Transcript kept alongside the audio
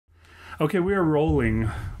Okay, we are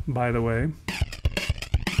rolling, by the way.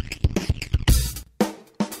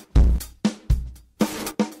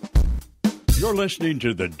 You're listening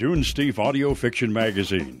to the Dunesteef Audio Fiction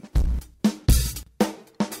Magazine.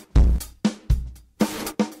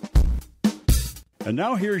 And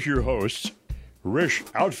now here's your hosts, Rish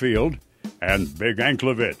Outfield and Big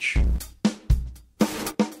Anklevich.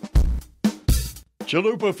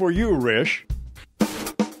 Chalupa for you, Rish.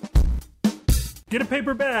 Get a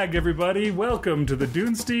paper bag, everybody. Welcome to the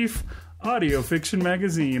Dunesteef Audio Fiction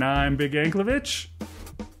Magazine. I'm Big Anklevich.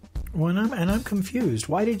 Well, I'm confused.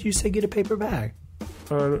 Why did you say get a paper bag?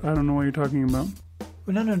 I don't know what you're talking about.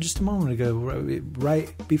 Well, no, just a moment ago,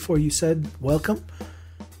 right before you said welcome,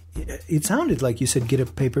 it sounded like you said get a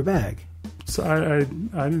paper bag. So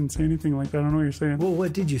I didn't say anything like that. I don't know what you're saying. Well,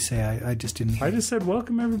 what did you say? I just didn't hear. I just said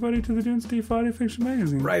welcome, everybody, to the Dunesteef Audio Fiction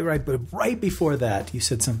Magazine. Right, but right before that, you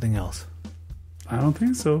said something else. I don't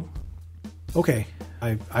think so. Okay,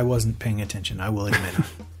 I wasn't paying attention, I will admit.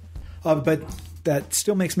 But that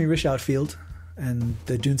still makes me Rish Outfield and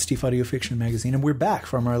the Dunesteef Audio Fiction Magazine, and we're back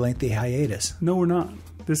from our lengthy hiatus. No, we're not.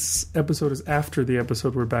 This episode is after the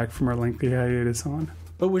episode we're back from our lengthy hiatus on.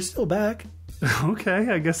 But we're still back. Okay,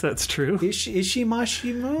 I guess that's true. Is she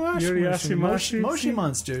Moshi Monsters? Moshi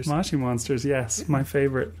Monsters, yes, my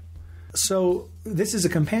favorite. So this is a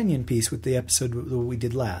companion piece with the episode that we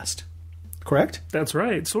did last, correct? That's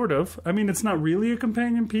right, sort of. I mean, it's not really a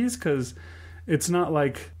companion piece because it's not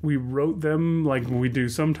like we wrote them like we do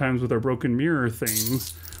sometimes with our Broken Mirror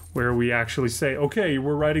things, where we actually say, okay,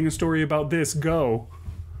 we're writing a story about this, go.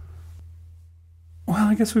 Well,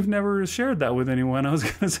 I guess we've never shared that with anyone. I was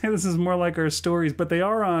going to say this is more like our stories, but they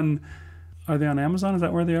are on... Are they on Amazon? Is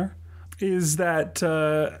that where they are? Is that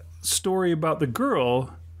story about the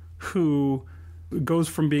girl who goes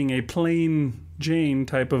from being a plain Jane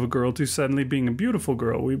type of a girl to suddenly being a beautiful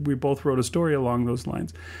girl. We both wrote a story along those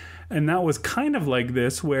lines. And that was kind of like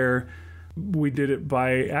this, where we did it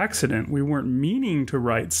by accident. We weren't meaning to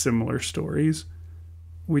write similar stories.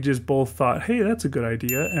 We just both thought, hey, that's a good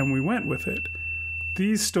idea, and we went with it.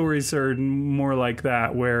 These stories are more like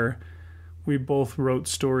that, where we both wrote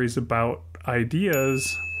stories about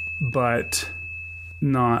ideas, but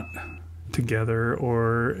not together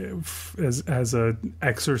or as a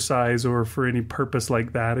exercise or for any purpose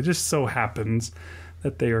like that. It just so happens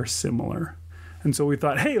that they are similar. And so we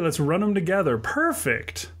thought, hey, let's run them together.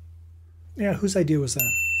 Perfect. Yeah, whose idea was that?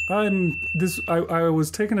 I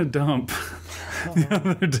was taking a dump the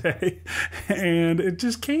other day, and it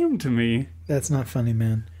just came to me. That's not funny,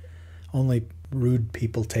 man. Only rude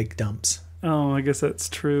people take dumps. Oh, I guess that's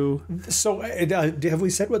true. So, have we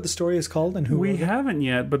said what the story is called and who? We haven't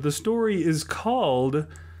yet, but the story is called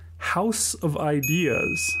House of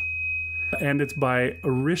Ideas, and it's by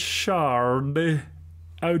Richard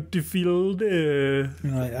Outfield.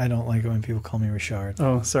 I don't like it when people call me Richard.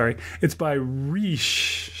 Oh, sorry. It's by Richelieu.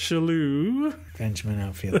 Benjamin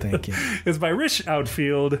Outfield, thank you. It's by Rish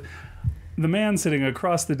Outfield. The man sitting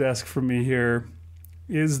across the desk from me here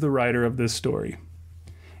is the writer of this story.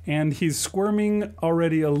 And he's squirming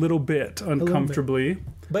already a little bit uncomfortably.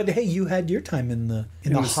 But hey, you had your time in the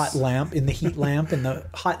hot lamp, in the heat lamp, in the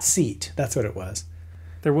hot seat. That's what it was.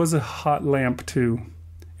 There was a hot lamp too.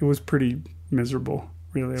 It was pretty miserable.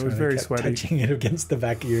 Really, it was very sweaty. Touching it against the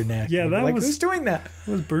back of your neck. Yeah, that was... Who's doing that?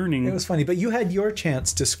 It was burning. It was funny, but you had your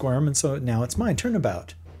chance to squirm, and so now it's mine.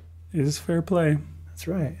 Turnabout. It is fair play. That's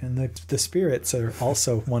right, and the spirits are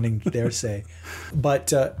also wanting their say.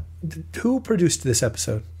 But who produced this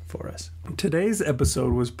episode for us? Today's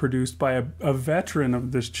episode was produced by a veteran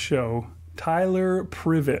of this show, Tyler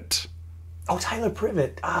Privett. Oh, Tyler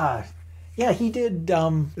Privett. Yeah, he did.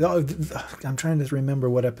 I'm trying to remember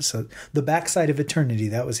what episode. The Backside of Eternity.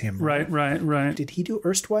 That was him. Right. Did he do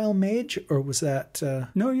Erstwhile Mage, or was that?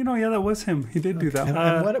 No, yeah, that was him. He did do that.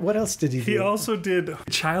 And what else did he do? He also did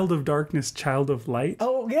Child of Darkness, Child of Light.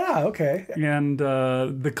 Oh, yeah, okay. And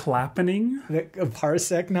The Clappening.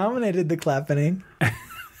 Parsec nominated The Clappening.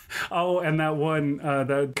 Oh, and that one,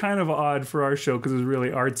 that kind of odd for our show because it was really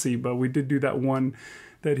artsy, but we did do that one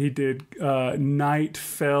that he did, Night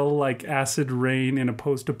Fell Like Acid Rain in a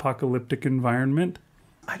Post-Apocalyptic Environment.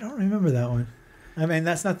 I don't remember that one. I mean,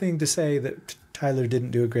 that's nothing to say that Tyler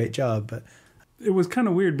didn't do a great job, but... It was kind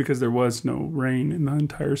of weird because there was no rain in the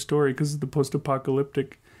entire story because of the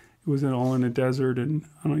post-apocalyptic. It was all in a desert, and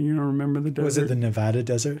I don't remember the desert. Was it the Nevada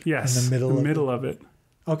desert? Yes, in the middle of it.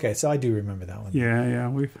 Okay, so I do remember that one. Yeah,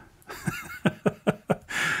 we've...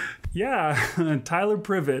 Yeah, Tyler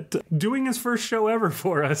Privett doing his first show ever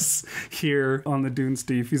for us here on the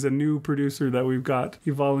Dunesteef. He's a new producer that we've got.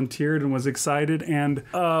 He volunteered and was excited. And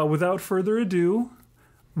without further ado,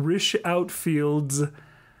 Rish Outfield's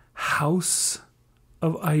House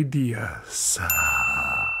of Ideas.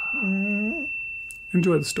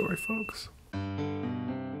 Enjoy the story, folks.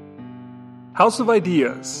 House of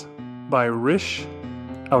Ideas by Rish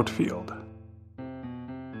Outfield.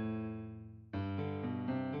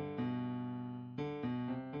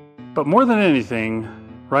 But more than anything,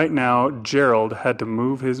 right now, Gerald had to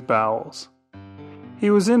move his bowels. He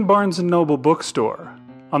was in Barnes & Noble bookstore,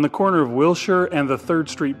 on the corner of Wilshire and the 3rd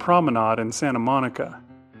Street Promenade in Santa Monica.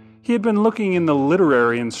 He had been looking in the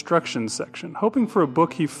literary instructions section, hoping for a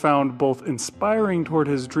book he found both inspiring toward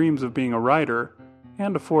his dreams of being a writer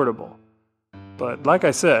and affordable. But like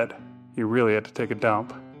I said, he really had to take a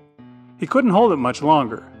dump. He couldn't hold it much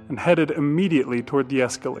longer and headed immediately toward the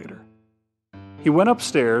escalator. He went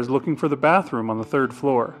upstairs looking for the bathroom on the 3rd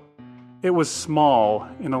floor. It was small,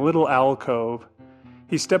 in a little alcove.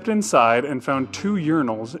 He stepped inside and found 2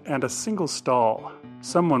 urinals and a single stall.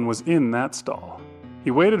 Someone was in that stall. He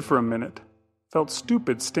waited for a minute, felt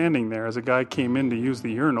stupid standing there as a guy came in to use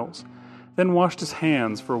the urinals, then washed his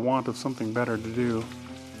hands for want of something better to do.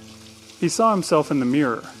 He saw himself in the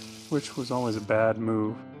mirror, which was always a bad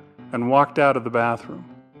move, and walked out of the bathroom.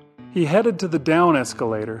 He headed to the down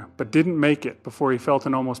escalator, but didn't make it before he felt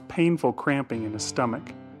an almost painful cramping in his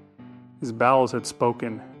stomach. His bowels had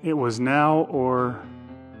spoken. It was now or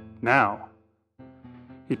now.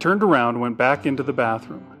 He turned around and went back into the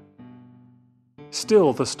bathroom.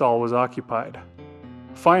 Still, the stall was occupied.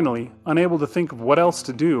 Finally, unable to think of what else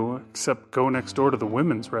to do except go next door to the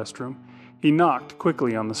women's restroom, he knocked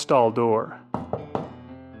quickly on the stall door.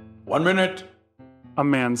 1 minute, a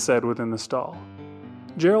man said within the stall.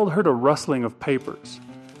 Gerald heard a rustling of papers.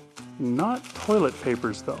 Not toilet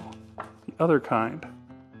papers, though. The other kind.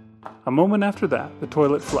 A moment after that, the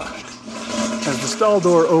toilet flushed. As the stall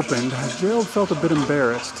door opened, Gerald felt a bit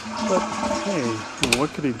embarrassed. But hey, what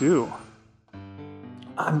could he do?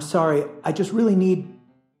 I'm sorry, I just really need...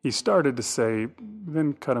 He started to say,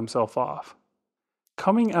 then cut himself off.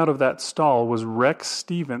 Coming out of that stall was Rex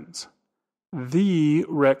Stevens. The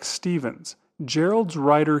Rex Stevens, Gerald's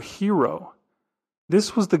writer hero.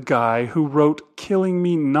 This was the guy who wrote Killing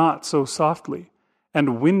Me Not So Softly,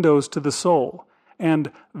 and Windows to the Soul,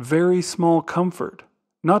 and Very Small Comfort,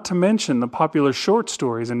 not to mention the popular short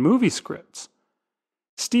stories and movie scripts.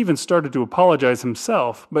 Stevens started to apologize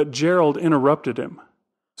himself, but Gerald interrupted him.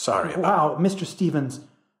 Sorry about... Wow, Mr. Stevens,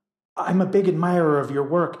 I'm a big admirer of your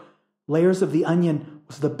work. Layers of the Onion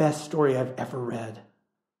was the best story I've ever read.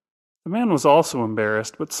 The man was also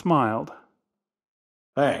embarrassed, but smiled.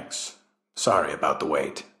 Thanks. Sorry about the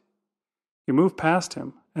wait. He moved past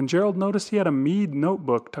him, and Gerald noticed he had a Mead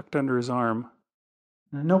notebook tucked under his arm.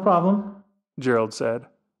 No problem, Gerald said,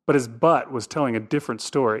 but his butt was telling a different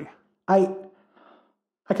story. I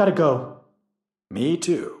gotta go. Me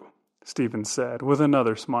too, Stevens said, with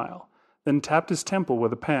another smile, then tapped his temple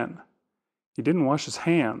with a pen. He didn't wash his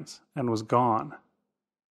hands, and was gone.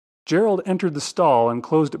 Gerald entered the stall and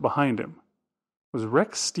closed it behind him. Was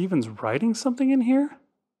Rex Stevens writing something in here?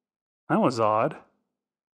 That was odd.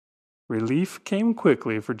 Relief came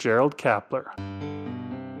quickly for Gerald Kappler.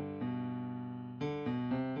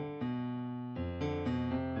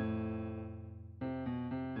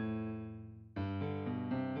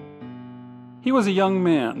 He was a young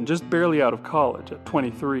man, just barely out of college at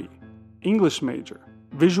 23, English major,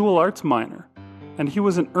 visual arts minor, and he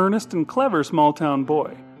was an earnest and clever small-town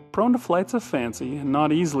boy, prone to flights of fancy and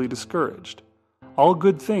not easily discouraged. All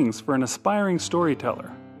good things for an aspiring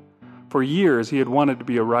storyteller. For years he had wanted to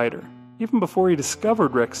be a writer, even before he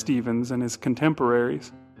discovered Rex Stevens and his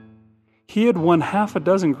contemporaries. He had won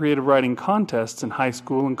 6 creative writing contests in high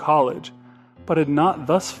school and college, but had not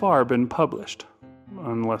thus far been published,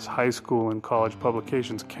 unless high school and college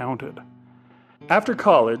publications counted. After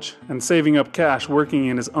college, and saving up cash working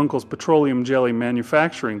in his uncle's petroleum jelly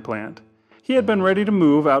manufacturing plant, he had been ready to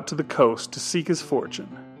move out to the coast to seek his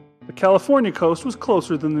fortune. The California coast was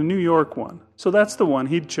closer than the New York one, so that's the one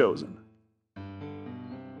he'd chosen.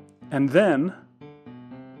 And then,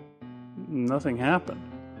 nothing happened.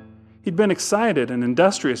 He'd been excited and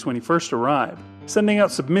industrious when he first arrived, sending out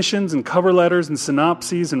submissions and cover letters and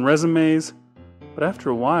synopses and resumes. But after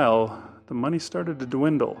a while, the money started to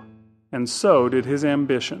dwindle, and so did his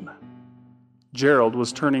ambition. Gerald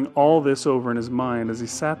was turning all this over in his mind as he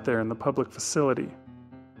sat there in the public facility,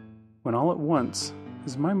 when all at once,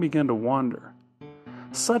 his mind began to wander.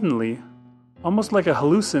 Suddenly, almost like a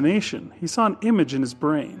hallucination, he saw an image in his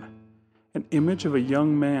brain. An image of a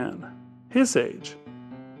young man, his age,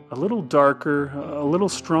 a little darker, a little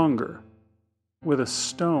stronger, with a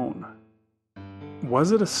stone.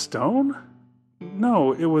 Was it a stone?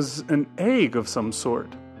 No, it was an egg of some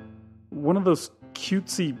sort. One of those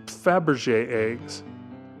cutesy Fabergé eggs.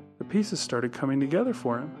 The pieces started coming together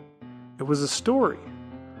for him. It was a story.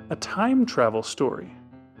 A time travel story.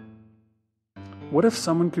 What if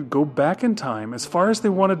someone could go back in time as far as they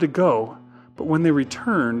wanted to go, but when they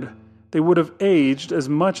returned, they would have aged as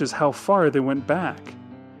much as how far they went back?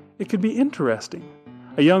 It could be interesting.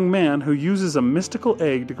 A young man who uses a mystical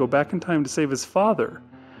egg to go back in time to save his father,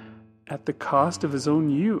 at the cost of his own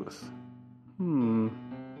youth.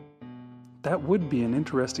 That would be an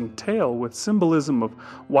interesting tale with symbolism of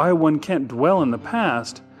why one can't dwell in the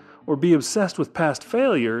past or be obsessed with past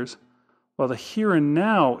failures, while the here and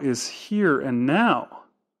now is here and now.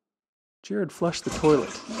 Jared flushed the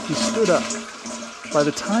toilet. He stood up. By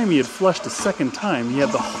the time he had flushed a second time, he had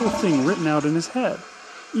the whole thing written out in his head,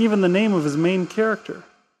 even the name of his main character.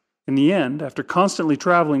 In the end, after constantly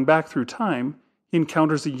traveling back through time, he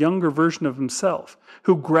encounters a younger version of himself,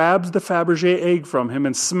 who grabs the Fabergé egg from him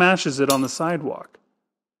and smashes it on the sidewalk.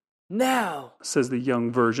 "Now," says the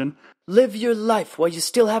young version, "live your life while you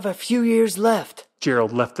still have a few years left."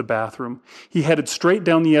 Gerald left the bathroom. He headed straight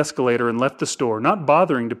down the escalator and left the store, not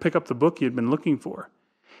bothering to pick up the book he had been looking for.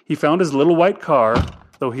 He found his little white car,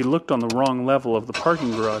 though he looked on the wrong level of the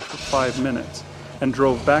parking garage for 5 minutes, and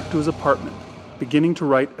drove back to his apartment, beginning to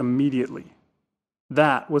write immediately.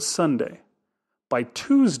 That was Sunday. By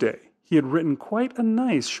Tuesday, he had written quite a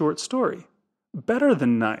nice short story. Better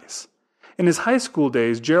than nice. In his high school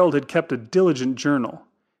days, Gerald had kept a diligent journal.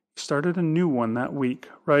 He started a new one that week,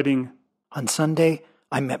 writing, "On Sunday,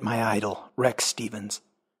 I met my idol, Rex Stevens.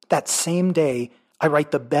 That same day, I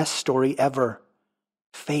write the best story ever.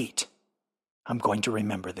 Fate. I'm going to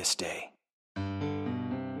remember this day."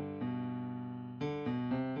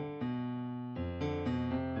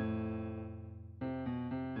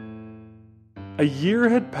 A year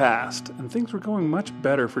had passed, and things were going much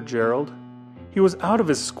better for Gerald. He was out of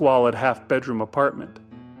his squalid half-bedroom apartment.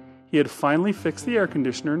 He had finally fixed the air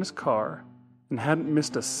conditioner in his car, and hadn't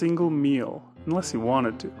missed a single meal, unless he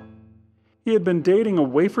wanted to. He had been dating a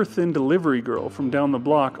wafer-thin delivery girl from down the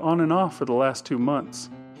block on and off for the last 2 months.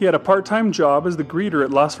 He had a part-time job as the greeter at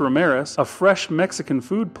Las Rameras, a fresh Mexican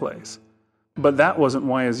food place. But that wasn't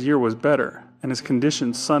why his year was better, and his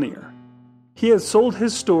conditions sunnier. He had sold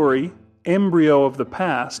his story, Embryo of the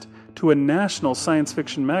Past, to a national science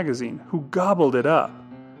fiction magazine, who gobbled it up.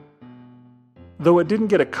 Though it didn't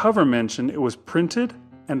get a cover mention, it was printed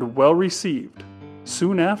and well received.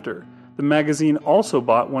 Soon after, the magazine also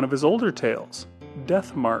bought one of his older tales,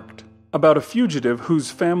 Death Marked, about a fugitive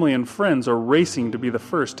whose family and friends are racing to be the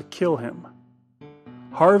first to kill him.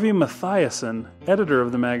 Harvey Mathiasen, editor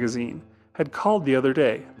of the magazine, had called the other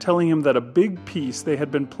day, telling him that a big piece they had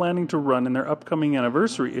been planning to run in their upcoming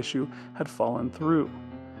anniversary issue had fallen through.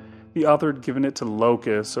 The author had given it to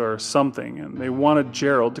Locus or something, and they wanted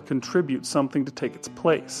Gerald to contribute something to take its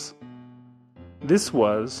place. This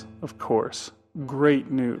was, of course, great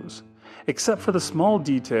news, except for the small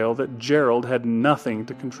detail that Gerald had nothing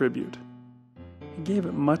to contribute. He gave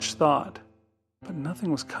it much thought, but nothing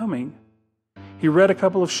was coming. He read a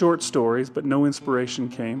couple of short stories, but no inspiration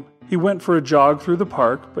came. He went for a jog through the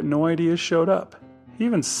park, but no ideas showed up. He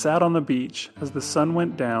even sat on the beach as the sun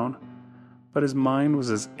went down, but his mind was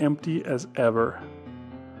as empty as ever.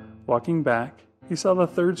 Walking back, he saw the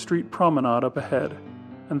 3rd Street promenade up ahead,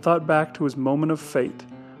 and thought back to his moment of fate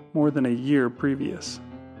more than a year previous.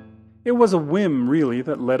 It was a whim, really,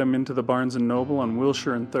 that led him into the Barnes & Noble on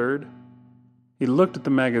Wilshire and 3rd. He looked at the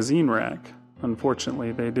magazine rack.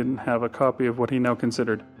 Unfortunately, they didn't have a copy of what he now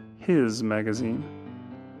considered his magazine.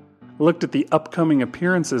 Looked at the upcoming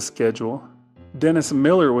appearances schedule. Dennis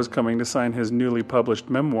Miller was coming to sign his newly published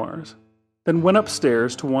memoirs. Then went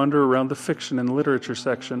upstairs to wander around the fiction and literature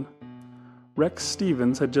section. Rex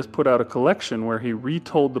Stevens had just put out a collection where he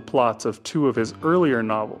retold the plots of 2 of his earlier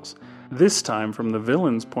novels, this time from the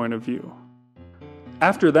villain's point of view.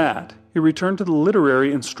 After that, he returned to the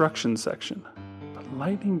literary instruction section.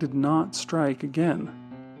 Lightning did not strike again.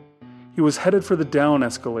 He was headed for the down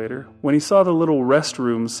escalator when he saw the little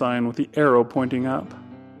restroom sign with the arrow pointing up.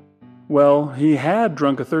 Well, he had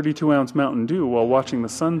drunk a 32-ounce Mountain Dew while watching the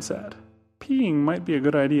sunset. Peeing might be a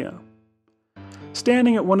good idea.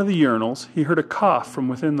 Standing at one of the urinals, he heard a cough from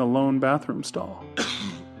within the lone bathroom stall.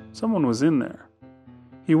 Someone was in there.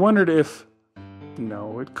 He wondered if...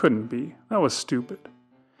 No, it couldn't be. That was stupid.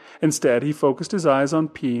 Instead, he focused his eyes on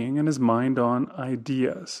peeing and his mind on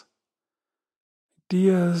ideas.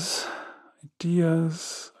 Ideas.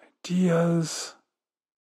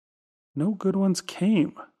 No good ones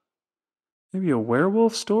came. Maybe a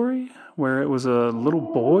werewolf story, where it was a little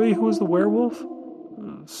boy who was the werewolf?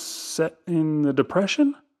 Set in the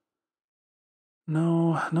Depression?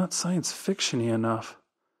 No, not science fiction-y enough.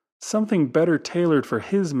 Something better tailored for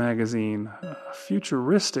his magazine. A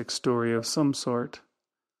futuristic story of some sort.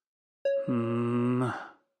 There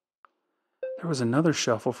was another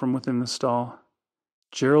shuffle from within the stall.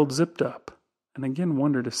 Gerald zipped up, and again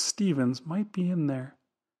wondered if Stevens might be in there.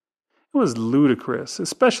 It was ludicrous,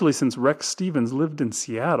 especially since Rex Stevens lived in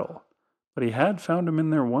Seattle, but he had found him in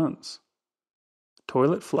there once. The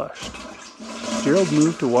toilet flushed. Gerald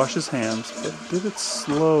moved to wash his hands, but did it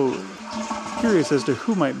slowly, curious as to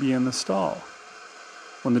who might be in the stall.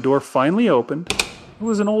 When the door finally opened, it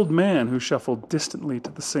was an old man who shuffled distantly to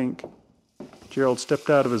the sink. Gerald stepped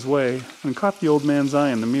out of his way and caught the old man's eye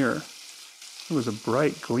in the mirror. There was a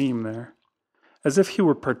bright gleam there, as if he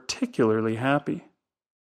were particularly happy.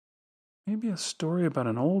 Maybe a story about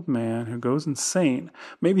an old man who goes insane.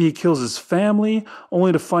 Maybe he kills his family,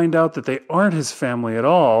 only to find out that they aren't his family at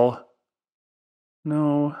all.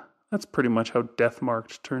 No, that's pretty much how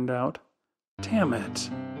Deathmarked turned out. Damn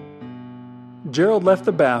it. Gerald left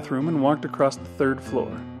the bathroom and walked across the 3rd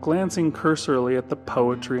floor, glancing cursorily at the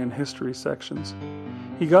poetry and history sections.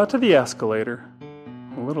 He got to the escalator,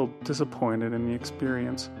 a little disappointed in the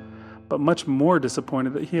experience, but much more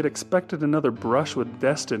disappointed that he had expected another brush with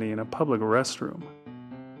destiny in a public restroom.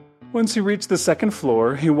 Once he reached the 2nd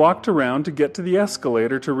floor, he walked around to get to the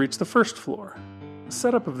escalator to reach the 1st floor. The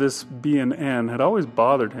setup of this B&N had always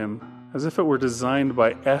bothered him, as if it were designed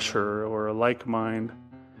by Escher or a like mind.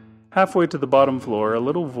 Halfway to the bottom floor, a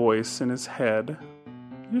little voice in his head,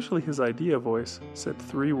 usually his idea voice, said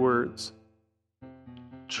 3 words.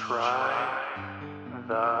 Try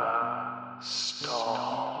the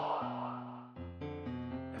stall.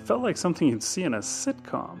 It felt like something you'd see in a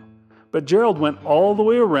sitcom. But Gerald went all the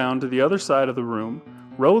way around to the other side of the room,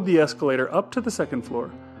 rode the escalator up to the 2nd floor,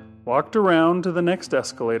 walked around to the next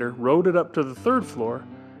escalator, rode it up to the 3rd floor,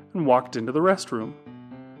 and walked into the restroom.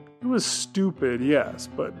 It was stupid, yes,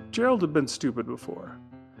 but Gerald had been stupid before.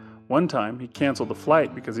 One time, he canceled a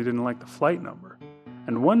flight because he didn't like the flight number.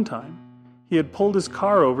 And one time, he had pulled his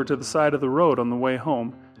car over to the side of the road on the way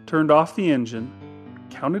home, turned off the engine,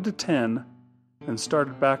 counted to 10, and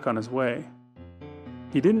started back on his way.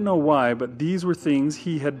 He didn't know why, but these were things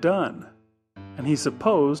he had done. And he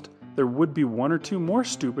supposed there would be 1 or 2 more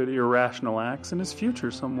stupid, irrational acts in his future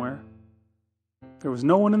somewhere. There was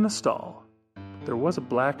no one in the stall. There was a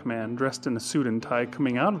black man dressed in a suit and tie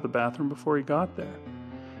coming out of the bathroom before he got there.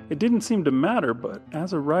 It didn't seem to matter, but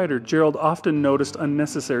as a writer, Gerald often noticed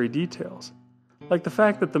unnecessary details, like the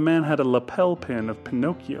fact that the man had a lapel pin of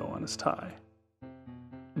Pinocchio on his tie.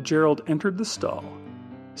 Gerald entered the stall,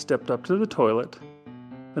 stepped up to the toilet,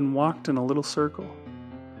 then walked in a little circle.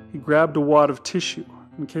 He grabbed a wad of tissue,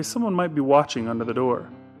 in case someone might be watching under the door,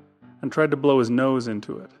 and tried to blow his nose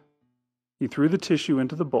into it. He threw the tissue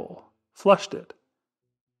into the bowl, flushed it,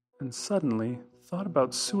 and suddenly thought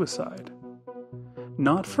about suicide.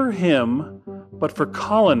 Not for him, but for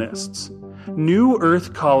colonists. New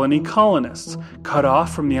Earth colony colonists, cut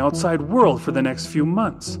off from the outside world for the next few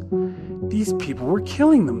months. These people were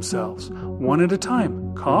killing themselves, one at a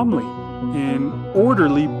time, calmly, in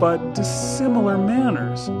orderly but dissimilar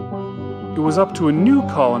manners. It was up to a new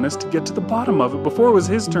colonist to get to the bottom of it before it was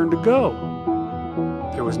his turn to go.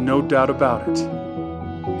 There was no doubt about it.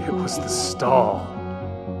 It was the stall.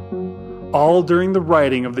 All during the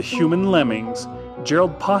writing of The Human Lemmings,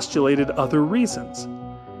 Gerald postulated other reasons,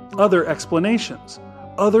 other explanations,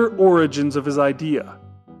 other origins of his idea.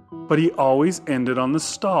 But he always ended on the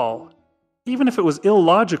stall. Even if it was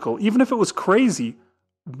illogical, even if it was crazy,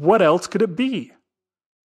 what else could it be?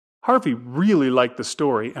 Harvey really liked the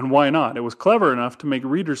story, and why not? It was clever enough to make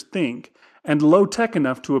readers think, and low-tech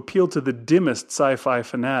enough to appeal to the dimmest sci-fi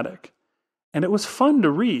fanatic. And it was fun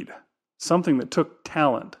to read, something that took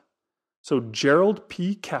talent. So Gerald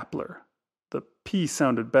P. Kappler, the P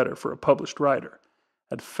sounded better for a published writer,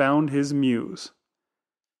 had found his muse.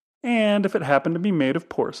 And if it happened to be made of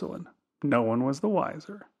porcelain, no one was the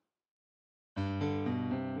wiser.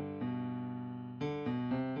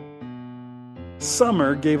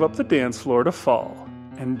 Summer gave up the dance floor to fall,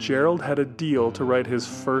 and Gerald had a deal to write his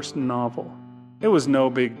first novel. It was no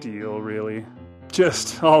big deal, really.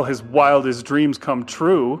 Just all his wildest dreams come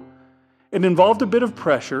true. It involved a bit of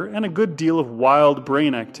pressure and a good deal of wild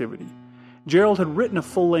brain activity. Gerald had written a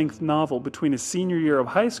full-length novel between his senior year of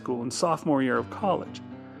high school and sophomore year of college,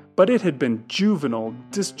 but it had been juvenile,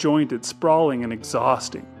 disjointed, sprawling, and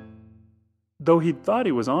exhausting. Though he'd thought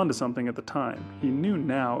he was onto something at the time, he knew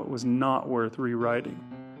now it was not worth rewriting.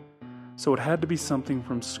 So it had to be something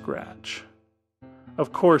from scratch.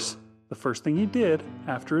 Of course, the first thing he did,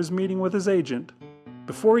 after his meeting with his agent,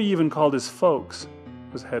 before he even called his folks,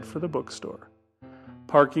 was head for the bookstore.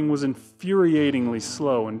 Parking was infuriatingly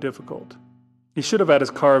slow and difficult. He should have had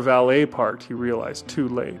his car valet parked, he realized too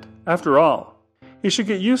late. After all, he should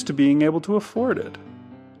get used to being able to afford it.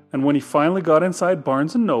 And when he finally got inside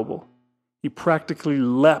Barnes & Noble, he practically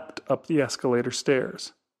leapt up the escalator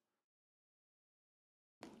stairs.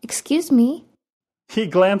 Excuse me? He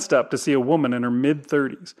glanced up to see a woman in her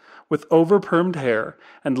mid-30s, with over-permed hair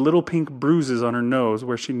and little pink bruises on her nose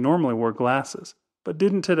where she normally wore glasses, but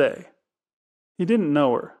didn't today. He didn't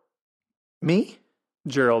know her. Me?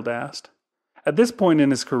 Gerald asked. At this point in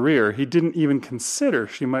his career, he didn't even consider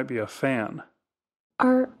she might be a fan.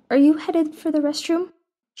 Are you headed for the restroom?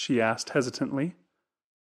 She asked hesitantly.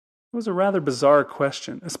 It was a rather bizarre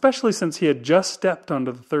question, especially since he had just stepped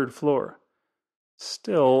onto the third floor.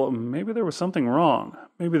 Still, maybe there was something wrong.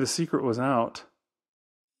 Maybe the secret was out.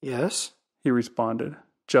 Yes, he responded,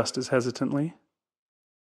 just as hesitantly.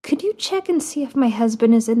 Could you check and see if my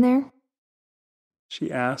husband is in there? She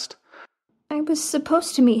asked. I was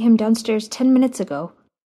supposed to meet him downstairs 10 minutes ago.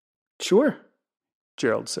 Sure,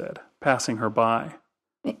 Gerald said, passing her by.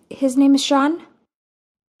 His name is Sean?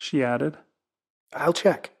 She added. I'll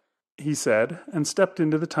check, he said, and stepped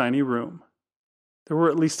into the tiny room. There were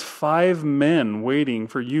at least 5 men waiting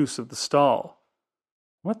for use of the stall.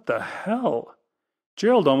 What the hell?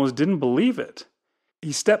 Gerald almost didn't believe it.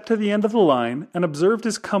 He stepped to the end of the line and observed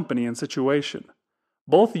his company and situation.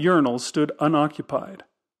 Both urinals stood unoccupied.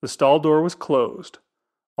 The stall door was closed.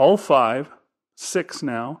 All 5, 6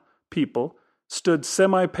 now, people stood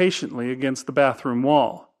semi-patiently against the bathroom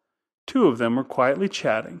wall. 2 of them were quietly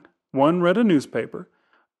chatting. One read a newspaper.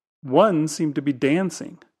 One seemed to be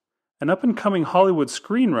dancing. An up-and-coming Hollywood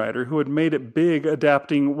screenwriter who had made it big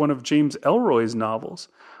adapting one of James Ellroy's novels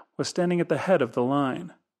was standing at the head of the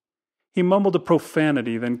line. He mumbled a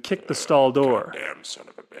profanity, then kicked the stall door. Goddamn son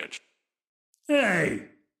of a bitch. Hey,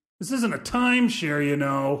 this isn't a timeshare, you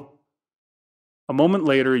know. A moment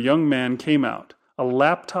later, a young man came out, a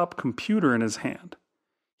laptop computer in his hand.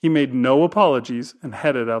 He made no apologies and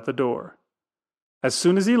headed out the door. As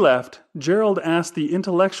soon as he left, Gerald asked the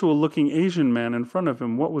intellectual-looking Asian man in front of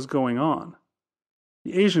him what was going on.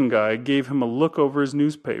 The Asian guy gave him a look over his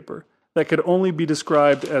newspaper that could only be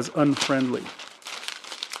described as unfriendly.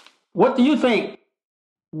 What do you think?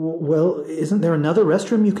 Well, isn't there another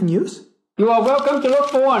restroom you can use? You are welcome to look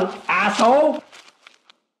for one, asshole!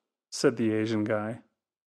 Said the Asian guy.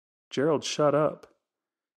 Gerald shut up.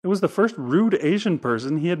 It was the first rude Asian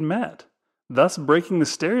person he had met, thus breaking the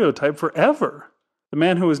stereotype forever. The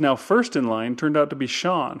man who was now first in line turned out to be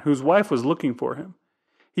Sean, whose wife was looking for him.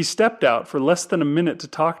 He stepped out for less than a minute to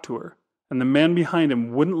talk to her, and the man behind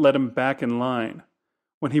him wouldn't let him back in line.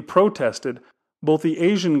 When he protested, both the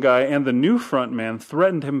Asian guy and the new front man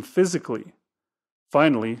threatened him physically.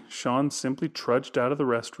 Finally, Sean simply trudged out of the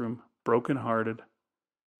restroom, broken-hearted.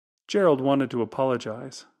 Gerald wanted to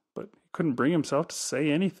apologize, but he couldn't bring himself to say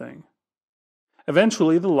anything.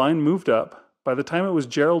 Eventually, the line moved up. By the time it was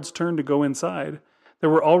Gerald's turn to go inside, there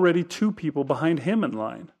were already 2 people behind him in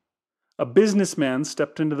line. A businessman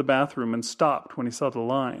stepped into the bathroom and stopped when he saw the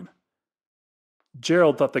line.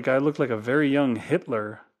 Gerald thought the guy looked like a very young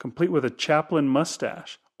Hitler, complete with a Chaplin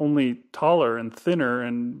mustache, only taller and thinner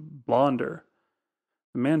and blonder.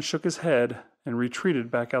 The man shook his head and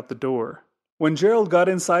retreated back out the door. When Gerald got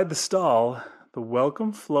inside the stall, the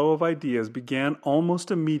welcome flow of ideas began almost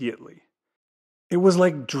immediately. It was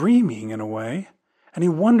like dreaming in a way, and he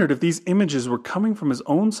wondered if these images were coming from his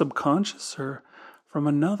own subconscious or from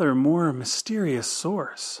another, more mysterious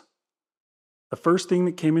source. The first thing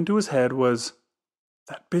that came into his head was,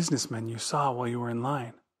 that businessman you saw while you were in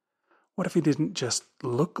line. What if he didn't just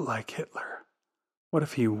look like Hitler? What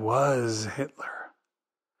if he was Hitler?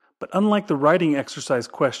 But unlike the writing exercise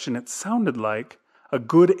question, it sounded like a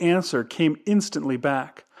good answer came instantly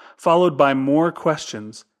back, followed by more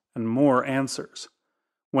questions and more answers.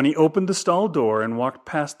 When he opened the stall door and walked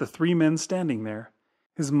past the 3 men standing there,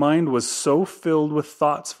 his mind was so filled with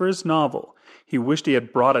thoughts for his novel, he wished he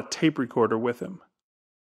had brought a tape recorder with him.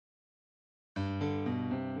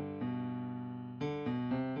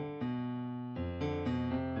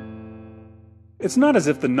 It's not as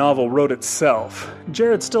if the novel wrote itself.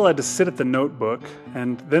 Jared still had to sit at the notebook,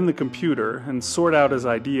 and then the computer, and sort out his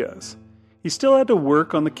ideas. He still had to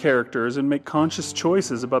work on the characters and make conscious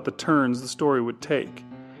choices about the turns the story would take.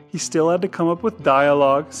 He still had to come up with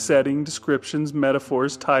dialogue, setting, descriptions,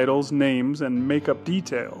 metaphors, titles, names, and make up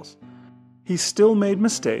details. He still made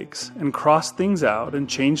mistakes, and crossed things out, and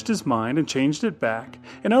changed his mind, and changed it back.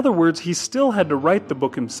 In other words, he still had to write the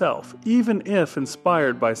book himself, even if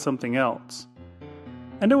inspired by something else.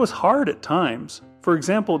 And it was hard at times. For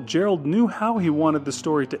example, Gerald knew how he wanted the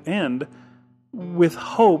story to end, with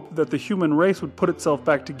hope that the human race would put itself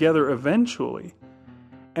back together eventually.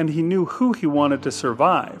 And he knew who he wanted to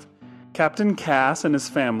survive. Captain Cass and his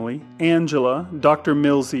family, Angela, Dr.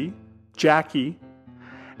 Millsy, Jackie,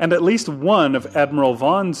 and at least one of Admiral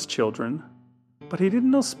Vaughn's children. But he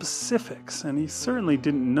didn't know specifics, and he certainly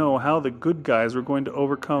didn't know how the good guys were going to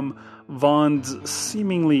overcome Vaughn's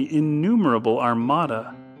seemingly innumerable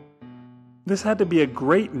armada. This had to be a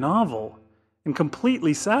great novel, and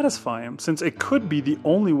completely satisfy him, since it could be the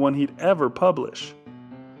only one he'd ever publish.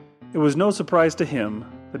 It was no surprise to him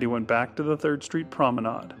that he went back to the 3rd Street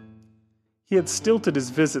Promenade. He had stilted his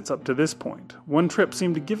visits up to this point. One trip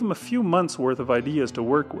seemed to give him a few months' worth of ideas to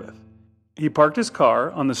work with. He parked his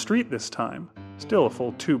car on the street this time, still a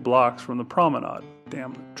full 2 blocks from the promenade,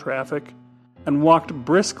 damn traffic, and walked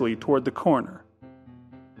briskly toward the corner.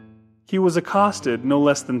 He was accosted no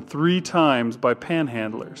less than 3 times by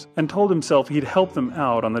panhandlers, and told himself he'd help them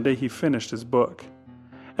out on the day he finished his book.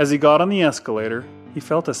 As he got on the escalator, he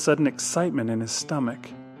felt a sudden excitement in his stomach,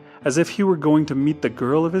 as if he were going to meet the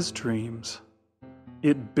girl of his dreams.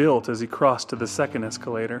 It built as he crossed to the 2nd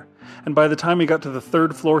escalator, and by the time he got to the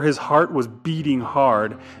 3rd floor, his heart was beating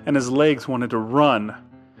hard, and his legs wanted to run.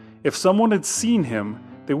 If someone had seen him,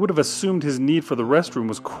 they would have assumed his need for the restroom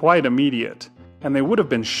was quite immediate, and they would have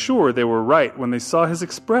been sure they were right when they saw his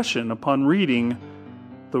expression upon reading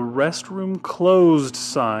the restroom closed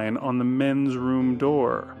sign on the men's room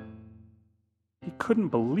door. He couldn't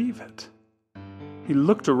believe it. He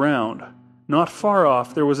looked around. Not far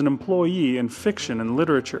off, there was an employee in fiction and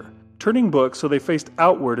literature, turning books so they faced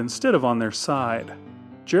outward instead of on their side.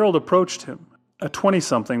 Gerald approached him, a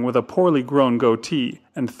 20-something with a poorly grown goatee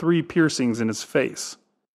and 3 piercings in his face.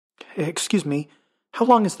 Excuse me, how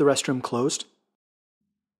long is the restroom closed?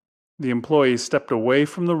 The employee stepped away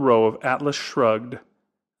from the row of Atlas Shrugged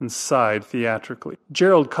and sighed theatrically.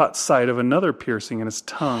 Gerald caught sight of another piercing in his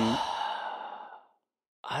tongue.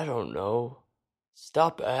 I don't know.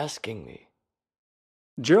 Stop asking me.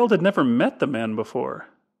 Gerald had never met the man before.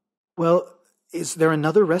 Well, is there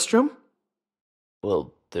another restroom?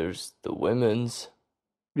 Well, there's the women's,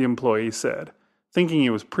 the employee said, thinking he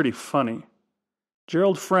was pretty funny.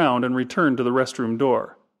 Gerald frowned and returned to the restroom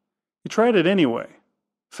door. He tried it anyway,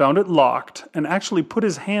 found it locked, and actually put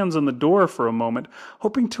his hands on the door for a moment,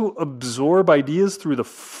 hoping to absorb ideas through the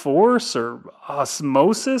force or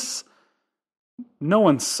osmosis. No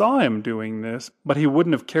one saw him doing this, but he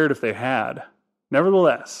wouldn't have cared if they had.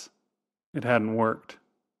 Nevertheless, it hadn't worked.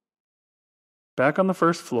 Back on the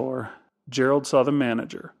 1st floor, Gerald saw the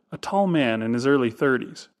manager, a tall man in his early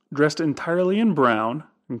 30s, dressed entirely in brown,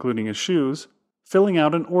 including his shoes, filling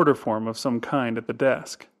out an order form of some kind at the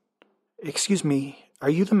desk. Excuse me, are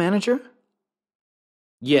you the manager?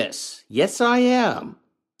 Yes I am,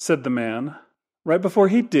 said the man. Right before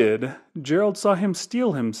he did, Gerald saw him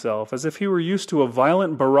steel himself as if he were used to a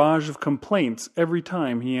violent barrage of complaints every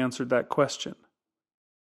time he answered that question.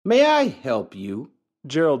 May I help you?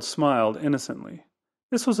 Gerald smiled innocently.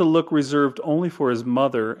 This was a look reserved only for his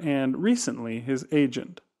mother and, recently, his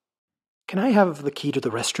agent. Can I have the key to the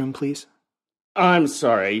restroom, please? I'm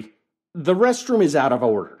sorry. The restroom is out of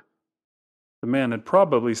order. The man had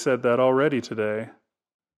probably said that already today.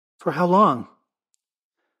 For how long?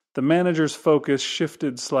 The manager's focus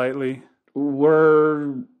shifted slightly.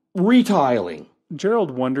 We're retiling. Gerald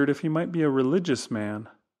wondered if he might be a religious man.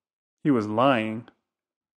 He was lying.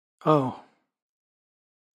 Oh.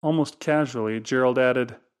 Almost casually, Gerald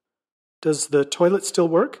added, Does the toilet still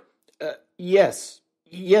work? Yes.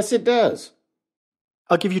 Yes, it does.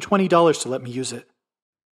 I'll give you $20 to let me use it.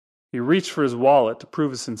 He reached for his wallet to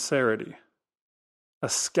prove his sincerity. A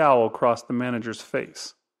scowl crossed the manager's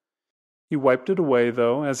face. He wiped it away,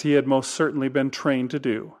 though, as he had most certainly been trained to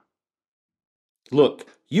do. Look,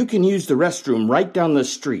 you can use the restroom right down the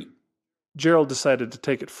street. Gerald decided to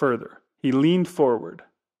take it further. He leaned forward,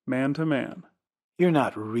 man to man. You're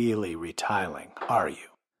not really retiling, are you?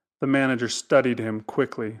 The manager studied him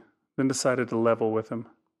quickly, then decided to level with him.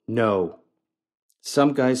 No.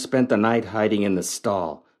 Some guy spent the night hiding in the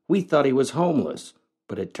stall. We thought he was homeless,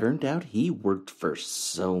 but it turned out he worked for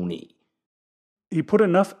Sony. He put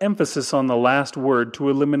enough emphasis on the last word to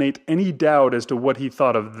eliminate any doubt as to what he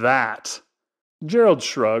thought of that. Gerald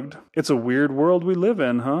shrugged. It's a weird world we live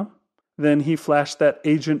in, huh? Then he flashed that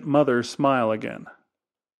agent mother smile again.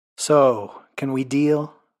 So, can we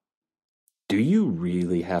deal? Do you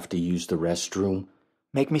really have to use the restroom?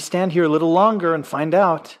 Make me stand here a little longer and find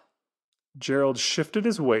out. Gerald shifted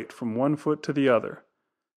his weight from one foot to the other,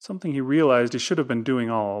 something he realized he should have been doing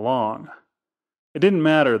all along. It didn't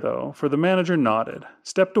matter, though, for the manager nodded,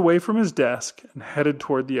 stepped away from his desk, and headed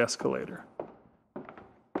toward the escalator.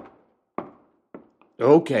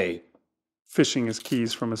 Okay. fishing his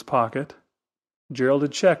keys from his pocket. Gerald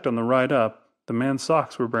had checked on the ride up. The man's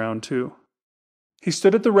socks were brown, too. He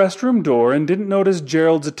stood at the restroom door and didn't notice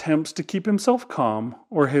Gerald's attempts to keep himself calm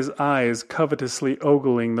or his eyes covetously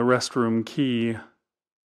ogling the restroom key.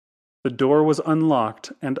 The door was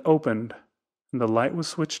unlocked and opened, and the light was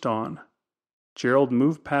switched on. Gerald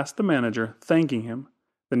moved past the manager, thanking him,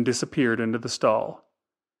 then disappeared into the stall.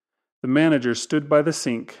 The manager stood by the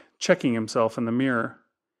sink, checking himself in the mirror.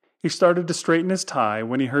 He started to straighten his tie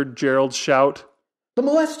when he heard Gerald shout, "The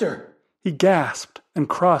molester!" He gasped and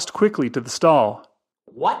crossed quickly to the stall.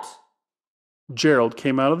 "What?" Gerald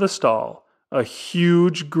came out of the stall, a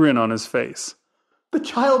huge grin on his face. "The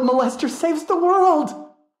child molester saves the world!"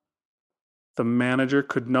 The manager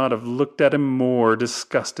could not have looked at him more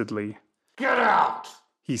disgustedly. "Get out!"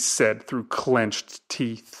 he said through clenched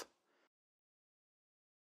teeth.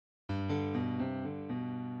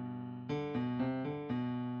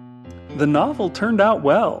 The novel turned out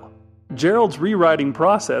well. Gerald's rewriting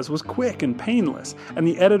process was quick and painless, and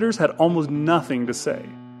the editors had almost nothing to say.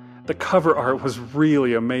 The cover art was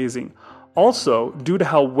really amazing. Also, due to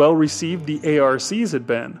how well received the ARCs had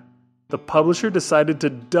been, the publisher decided to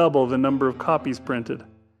double the number of copies printed.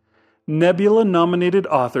 Nebula-nominated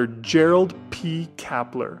author Gerald P.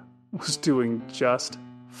 Kappler was doing just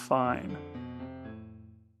fine.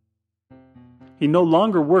 He no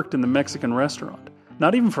longer worked in the Mexican restaurant,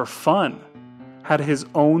 not even for fun. Had his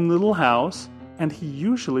own little house, and he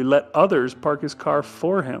usually let others park his car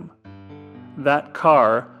for him. That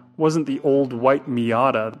car wasn't the old white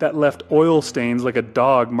Miata that left oil stains like a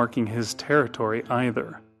dog marking his territory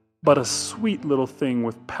either, but a sweet little thing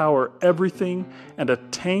with power everything and a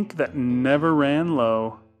tank that never ran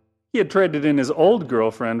low. He had traded in his old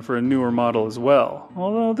girlfriend for a newer model as well,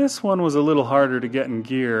 although this one was a little harder to get in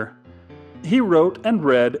gear. He wrote and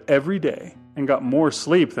read every day, and got more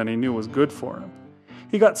sleep than he knew was good for him.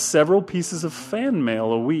 He got several pieces of fan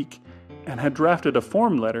mail a week, and had drafted a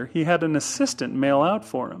form letter he had an assistant mail out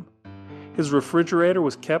for him. His refrigerator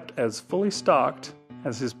was kept as fully stocked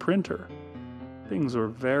as his printer. Things were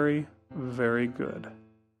very, very good.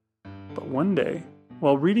 But one day,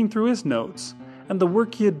 while reading through his notes and the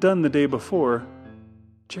work he had done the day before,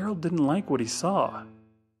 Gerald didn't like what he saw.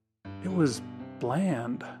 It was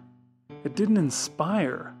bland. It didn't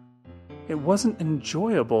inspire. It wasn't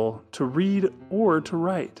enjoyable to read or to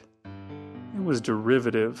write. It was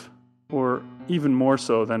derivative, or even more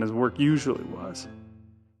so than his work usually was.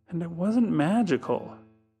 And it wasn't magical.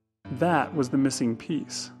 That was the missing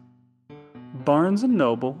piece. Barnes &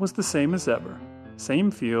 Noble was the same as ever.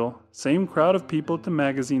 Same feel, same crowd of people at the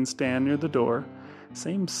magazine stand near the door,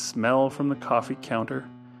 same smell from the coffee counter,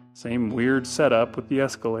 same weird setup with the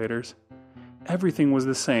escalators. Everything was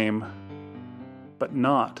the same, but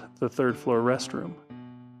not the third-floor restroom.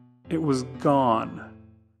 It was gone.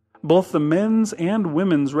 Both the men's and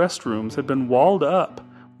women's restrooms had been walled up,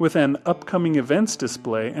 with an upcoming events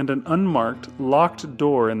display and an unmarked, locked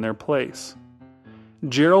door in their place.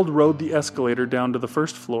 Gerald rode the escalator down to the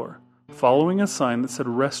first floor, following a sign that said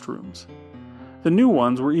restrooms. The new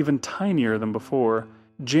ones were even tinier than before,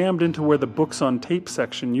 jammed into where the books on tape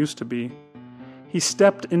section used to be. He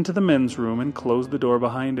stepped into the men's room and closed the door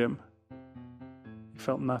behind him. He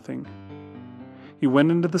felt nothing. He went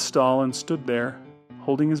into the stall and stood there,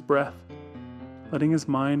 holding his breath, letting his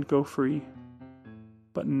mind go free.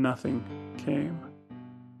 But nothing came.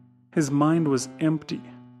 His mind was empty.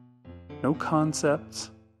 No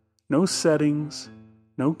concepts, no settings,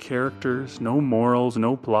 no characters, no morals,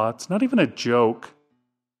 no plots, not even a joke.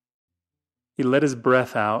 He let his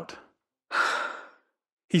breath out.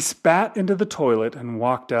 He spat into the toilet and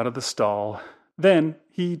walked out of the stall. Then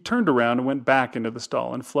he turned around and went back into the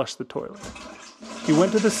stall and flushed the toilet. He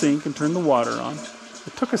went to the sink and turned the water on.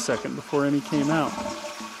 It took a second before any came out.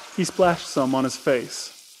 He splashed some on his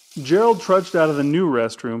face. Gerald trudged out of the new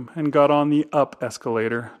restroom and got on the up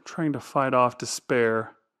escalator, trying to fight off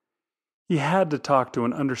despair. He had to talk to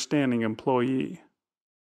an understanding employee.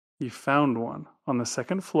 He found one on the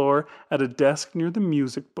second floor at a desk near the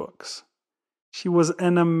music books. She was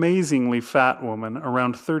an amazingly fat woman,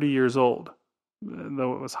 around 30 years old,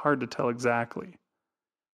 though it was hard to tell exactly.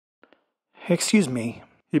 "Excuse me,"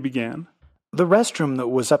 he began. "The restroom that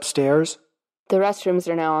was upstairs?" "The restrooms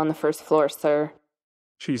are now on the first floor, sir,"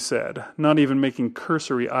 she said, not even making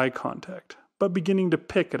cursory eye contact, but beginning to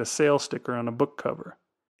pick at a sales sticker on a book cover.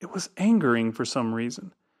 It was angering for some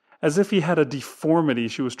reason, as if he had a deformity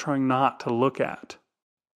she was trying not to look at.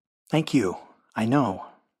 "Thank you, I know,"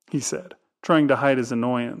 he said, trying to hide his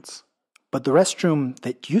annoyance. "But the restroom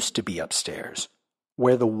that used to be upstairs,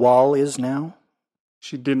 where the wall is now?"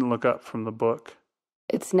 She didn't look up from the book.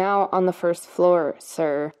 It's now on the first floor,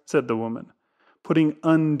 sir, said the woman, putting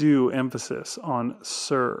undue emphasis on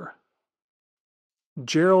sir.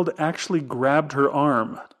 Gerald actually grabbed her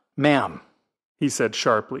arm. Ma'am, he said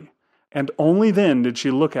sharply, and only then did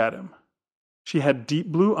she look at him. She had deep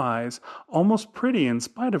blue eyes, almost pretty in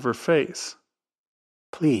spite of her face.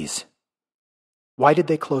 please. Why did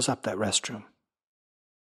they close up that restroom?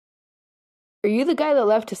 Are you the guy that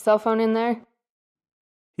left his cell phone in there?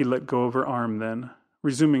 He let go of her arm then,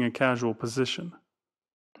 resuming a casual position.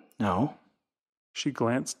 No. She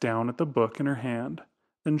glanced down at the book in her hand,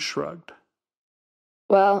 then shrugged.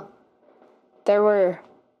 Well, there were,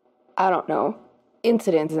 I don't know,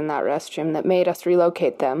 incidents in that restroom that made us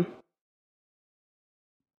relocate them.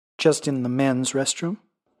 Just in the men's restroom?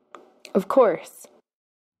 Of course.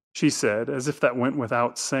 She said, as if that went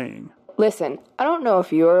without saying. Listen, I don't know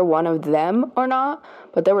if you're one of them or not,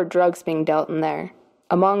 but there were drugs being dealt in there,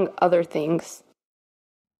 among other things.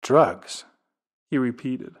 Drugs? He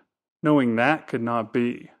repeated, knowing that could not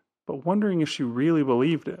be, but wondering if she really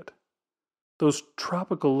believed it. Those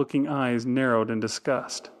tropical-looking eyes narrowed in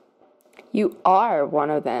disgust. You are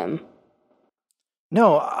one of them.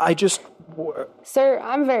 No, I just... Sir,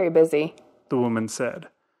 I'm very busy, the woman said,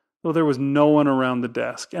 though there was no one around the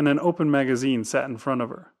desk and an open magazine sat in front of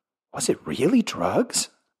her. Was it really drugs?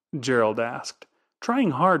 Gerald asked,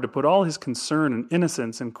 trying hard to put all his concern and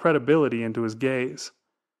innocence and credibility into his gaze.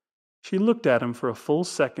 She looked at him for a full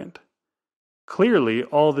second. Clearly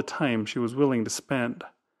all the time she was willing to spend.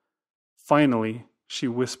 Finally, she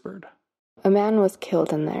whispered. A man was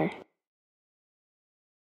killed in there.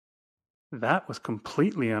 That was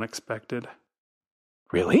completely unexpected.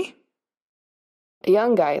 Really? A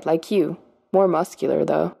young guy like you. More muscular,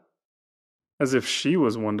 though. As if she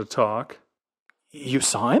was one to talk. You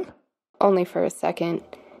saw him? Only for a second.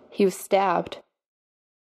 He was stabbed.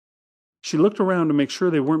 She looked around to make sure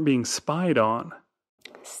they weren't being spied on.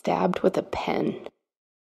 Stabbed with a pen.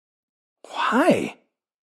 Why?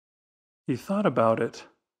 He thought about it.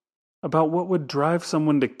 About what would drive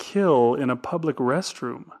someone to kill in a public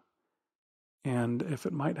restroom. And if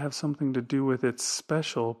it might have something to do with its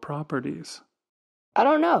special properties. I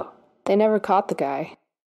don't know. They never caught the guy.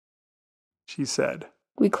 She said.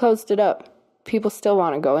 We closed it up. People still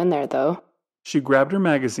want to go in there, though. She grabbed her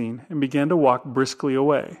magazine and began to walk briskly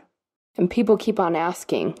away. And people keep on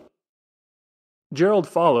asking. Gerald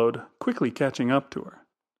followed, quickly catching up to her.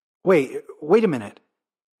 Wait a minute.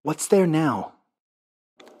 What's there now?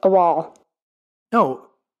 A wall. No,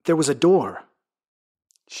 there was a door.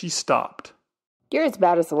 She stopped. You're as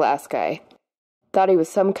bad as the last guy. Thought he was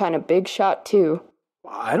some kind of big shot, too.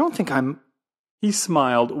 I don't think I'm... He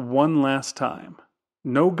smiled one last time.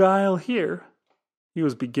 No guile here. He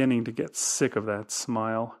was beginning to get sick of that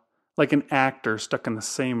smile, like an actor stuck in the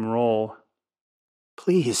same role.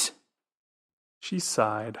 Please. She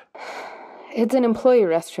sighed. It's an employee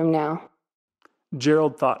restroom now.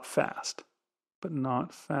 Gerald thought fast, but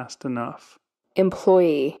not fast enough.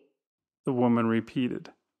 Employee, the woman repeated.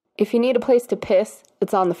 If you need a place to piss,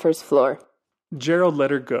 it's on the first floor. Gerald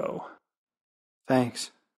let her go.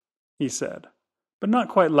 Thanks, he said, but not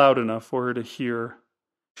quite loud enough for her to hear.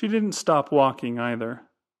 She didn't stop walking either.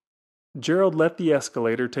 Gerald let the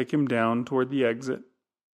escalator take him down toward the exit.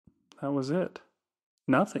 That was it.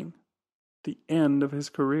 Nothing. The end of his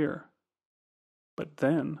career. But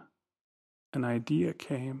then, an idea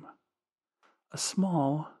came. A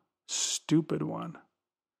small, stupid one.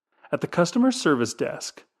 At the customer service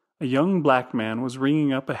desk, a young black man was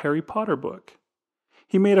ringing up a Harry Potter book.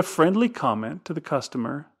 He made a friendly comment to the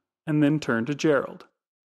customer and then turned to Gerald.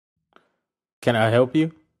 Can I help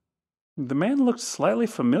you? The man looked slightly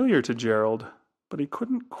familiar to Gerald, but he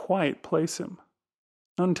couldn't quite place him.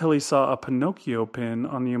 Until he saw a Pinocchio pin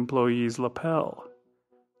on the employee's lapel.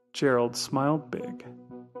 Gerald smiled big.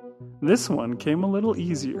 This one came a little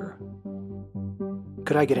easier.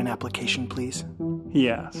 Could I get an application, please? He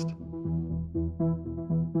asked.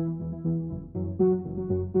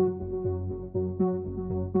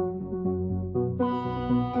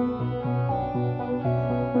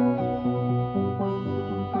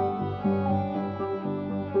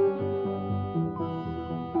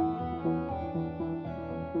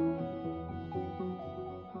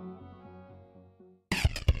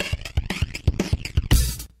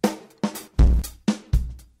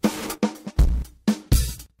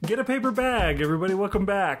 Get a paper bag, everybody. Welcome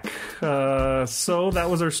back. So that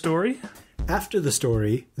was our story. After the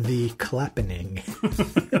story, the clappening.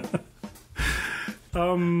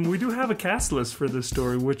 We do have a cast list for this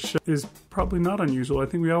story, which is probably not unusual. I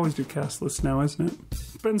think we always do cast lists now, isn't it?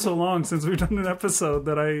 It's been so long since we've done an episode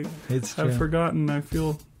that I've forgotten. I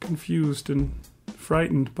feel confused and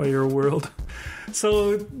frightened by your world.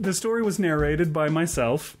 So the story was narrated by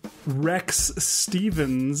myself, Rex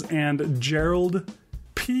Stevens, and Gerald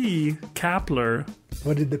P. Kappler.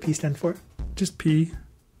 What did the P stand for? Just P.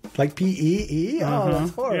 Like P-E-E? Oh,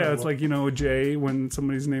 that's horrible. Yeah, it's like, J, when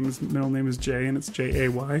somebody's middle name is J, and it's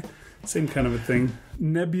J-A-Y. Same kind of a thing.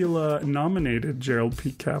 Nebula-nominated Gerald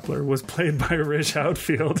P. Kappler was played by Rish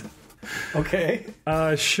Outfield. Okay.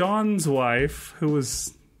 Sean's wife, who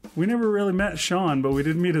was... We never really met Sean, but we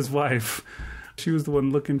did meet his wife. She was the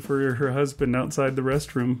one looking for her husband outside the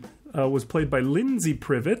restroom. Was played by Lyndsay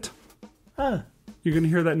Privett. Huh. You're going to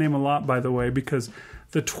hear that name a lot, by the way, because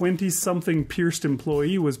the 20-something pierced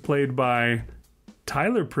employee was played by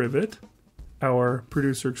Tyler Privett, our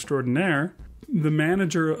producer extraordinaire. The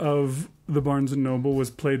manager of the Barnes & Noble was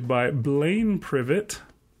played by Blane Privett.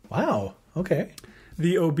 Wow. Okay.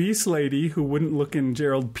 The obese lady who wouldn't look in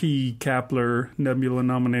Gerald P. Kappler,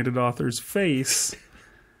 Nebula-nominated author's face,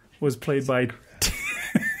 was played by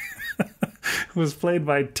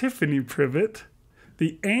Tiffany Privett.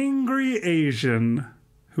 The angry Asian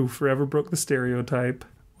who forever broke the stereotype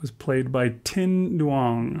was played by Tin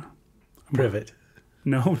Duong. Privett.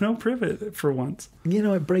 No Privett for once.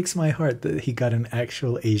 It breaks my heart that he got an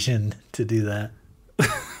actual Asian to do that.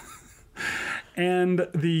 And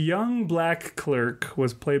the young black clerk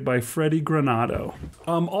was played by Freddie Granado.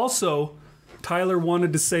 Also, Tyler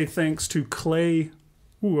wanted to say thanks to Clay.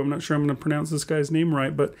 I'm not sure I'm going to pronounce this guy's name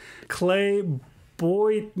right, but Clay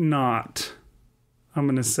Boytnot. I'm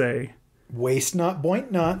going to say. Waste not,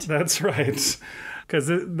 boint not. That's right. Because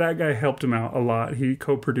that guy helped him out a lot. He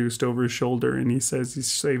co-produced over his shoulder, and he says he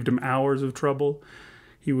saved him hours of trouble.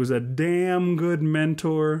 He was a damn good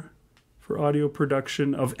mentor for audio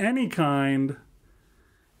production of any kind.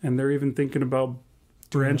 And they're even thinking about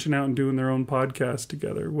branching out and doing their own podcast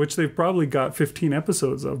together, which they've probably got 15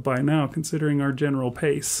 episodes of by now, considering our general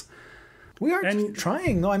pace. We are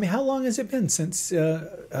trying, though. I mean, how long has it been since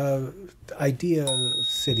Idea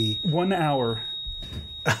City? 1 hour.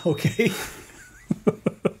 Okay.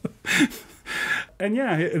 And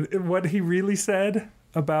yeah, what he really said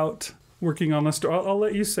about working on the story, I'll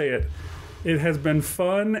let you say it. It has been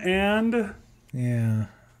fun and... Yeah.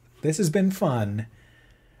 This has been fun.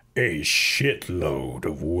 A shitload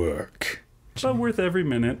of work. But worth every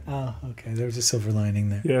minute. Oh, okay. There's a silver lining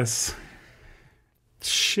there. Yes.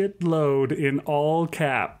 Shitload in all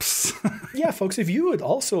caps. Yeah, folks, if you would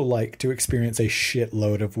also like to experience a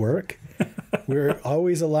shitload of work, we're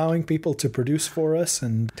always allowing people to produce for us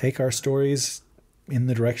and take our stories in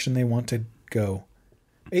the direction they want to go.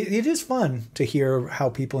 It is fun to hear how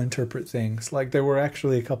people interpret things. Like, there were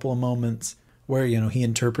actually a couple of moments where, he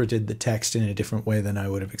interpreted the text in a different way than I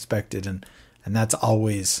would have expected. And that's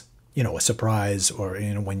always, a surprise, or,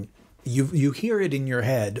 when you hear it in your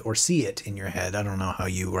head or see it in your head. I don't know how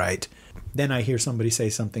you write. Then I hear somebody say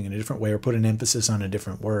something in a different way or put an emphasis on a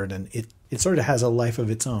different word, and it sort of has a life of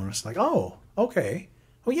its own. It's like, oh, okay.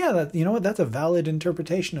 Oh, yeah, that's a valid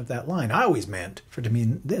interpretation of that line. I always meant for it to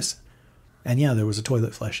mean this. And yeah, there was a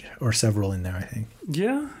toilet flush, or several in there, I think.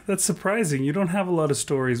 Yeah, that's surprising. You don't have a lot of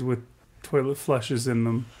stories with toilet flushes in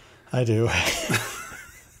them. I do.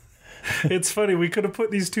 It's funny, we could have put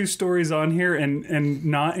these two stories on here and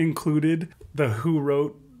not included the who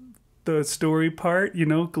wrote the story part,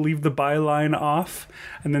 leave the byline off,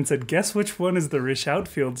 and then said, guess which one is the Rish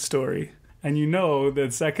Outfield story? And the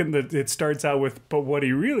second that it starts out with, but what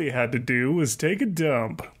he really had to do was take a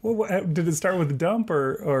dump. What, did it start with a dump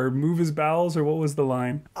or move his bowels, or what was the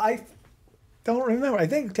line? I don't remember. I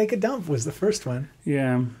think take a dump was the first one.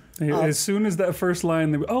 Yeah. As soon as that first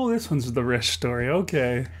line, this one's the Rish story.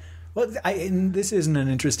 Okay. Well, and this isn't an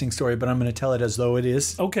interesting story, but I'm going to tell it as though it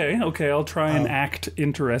is. Okay. I'll try and act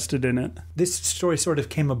interested in it. This story sort of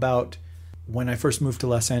came about when I first moved to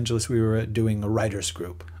Los Angeles. We were doing a writers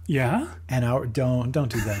group. Yeah? And don't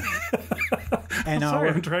do that. And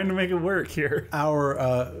I'm trying to make it work here.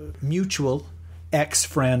 Our mutual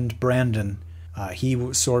ex-friend, Brandon, he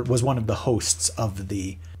was one of the hosts of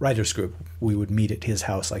the writers group. We would meet at his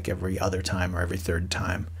house like every other time or every third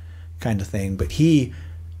time kind of thing. But he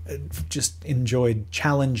just enjoyed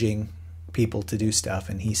challenging people to do stuff.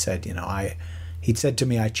 And he said, he said to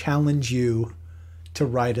me, I challenge you to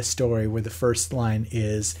write a story where the first line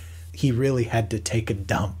is, he really had to take a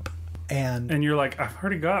dump. And you're like, I've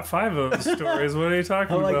already got 5 of those stories. What are you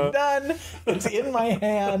talking about? I'm like, done. It's in my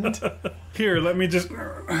hand. Here, let me just...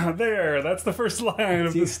 There, that's the first line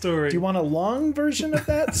of the story. Do you want a long version of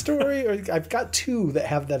that story? Or I've got 2 that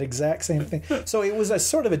have that exact same thing. So it was a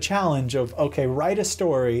sort of a challenge of, okay, write a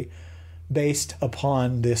story based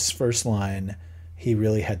upon this first line. He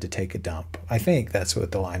really had to take a dump. I think that's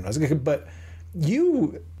what the line was. But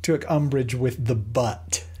You took umbrage with the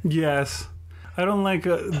but. Yes. I don't like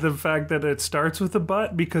the fact that it starts with a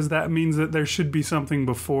but, because that means that there should be something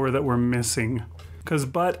before that we're missing. Because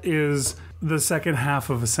but is the second half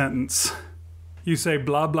of a sentence. You say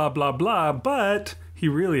blah, blah, blah, blah, but he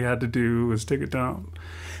really had to do was take it down.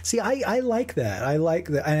 See, I like that. I like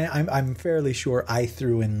that. I'm fairly sure I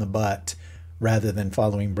threw in the but rather than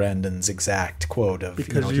following Brandon's exact quote of...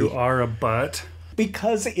 Because you are a but.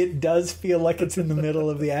 Because it does feel like it's in the middle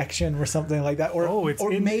of the action or something like that. Or, it's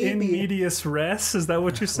or in maybe medias res? Is that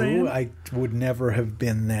what you're saying? I would never have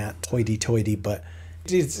been that hoity-toity, but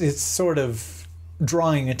it's sort of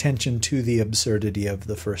drawing attention to the absurdity of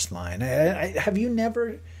the first line. Have you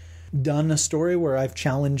never done a story where I've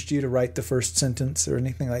challenged you to write the first sentence or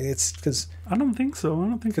anything like that? It's because I don't think so. I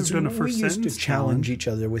don't think I've done a first sentence. We used to challenge each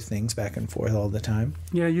other with things back and forth all the time.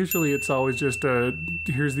 Yeah, usually it's always just a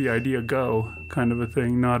here's the idea, go kind of a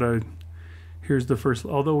thing, not a here's the first.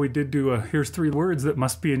 Although we did do a here's 3 words that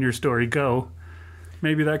must be in your story, go.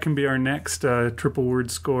 Maybe that can be our next triple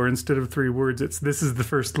word score. Instead of 3 words, it's this is the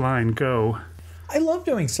first line, go. I love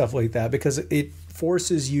doing stuff like that because it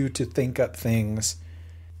forces you to think up things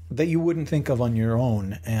that you wouldn't think of on your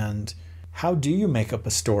own. And how do you make up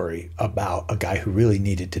a story about a guy who really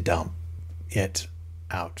needed to dump it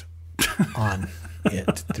out on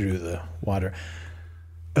it through the water,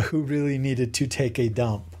 who really needed to take a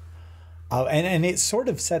dump? And it sort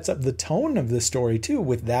of sets up the tone of the story too,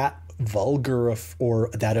 with that vulgar or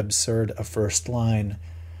that absurd a first line.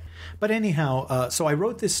 But anyhow, so I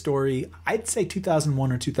wrote this story, I'd say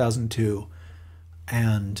 2001 or 2002.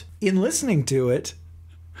 And in listening to it,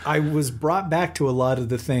 I was brought back to a lot of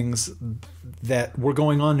the things that were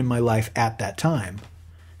going on in my life at that time.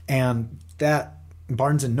 And that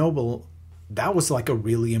Barnes & Noble, that was like a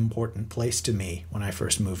really important place to me when I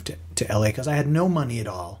first moved to LA, because I had no money at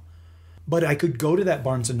all. But I could go to that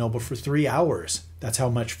Barnes & Noble for 3 hours. That's how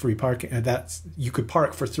much free parking. You could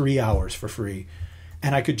park for 3 hours for free.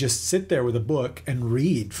 And I could just sit there with a book and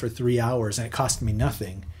read for 3 hours, and it cost me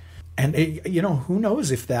nothing. And who knows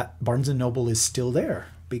if that Barnes & Noble is still there?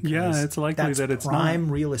 Because yeah, it's likely that it's prime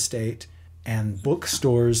not. Real estate, and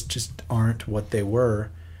bookstores just aren't what they were.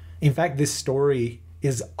 In fact, this story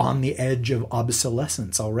is on the edge of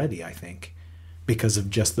obsolescence already, I think, because of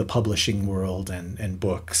just the publishing world and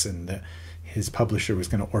books, and his publisher was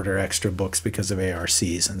going to order extra books because of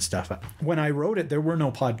ARCs and stuff. When I wrote it, there were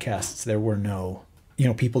no podcasts. There were no,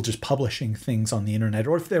 people just publishing things on the internet.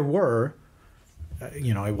 Or if there were,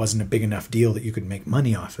 it wasn't a big enough deal that you could make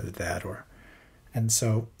money off of that. And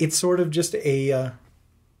so it's sort of just a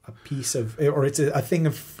piece of, or it's a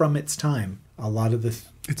thing from its time. A lot of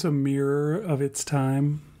it's a mirror of its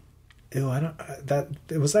time. Ew,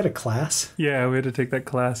 was that a class? Yeah, we had to take that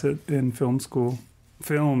class in film school.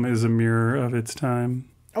 Film is a mirror of its time.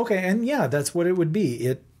 Okay, and yeah, that's what it would be.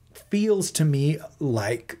 It feels to me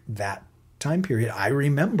like that time period. I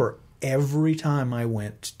remember every time I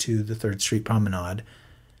went to the 3rd Street Promenade,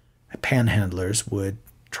 panhandlers would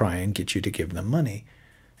try and get you to give them money.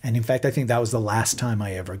 And in fact, I think that was the last time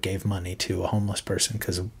I ever gave money to a homeless person,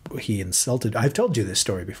 because he insulted. I've told you this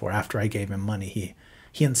story before. After I gave him money,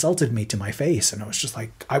 he insulted me to my face, and I was just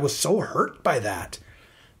like, I was so hurt by that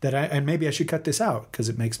and maybe I should cut this out because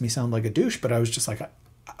it makes me sound like a douche. But I was just like,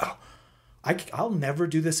 I'll never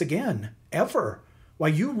do this again, ever. Why,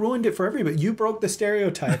 you ruined it for everybody. You broke the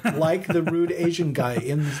stereotype like the rude Asian guy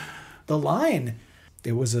in the line.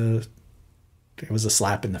 It was a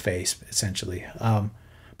slap in the face, essentially.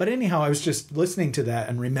 But anyhow, I was just listening to that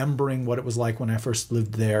and remembering what it was like when I first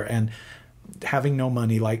lived there, and having no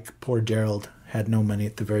money, like poor Gerald had no money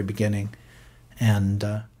at the very beginning.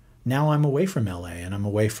 And now I'm away from LA, and I'm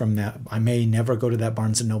away from that. I may never go to that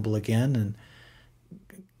Barnes & Noble again. And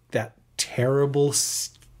that terrible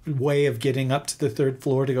way of getting up to the 3rd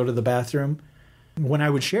floor to go to the bathroom. When I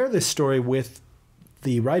would share this story with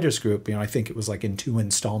the writers group, I think it was like in 2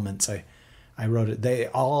 installments, I wrote it. They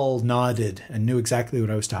all nodded and knew exactly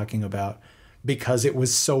what I was talking about, because it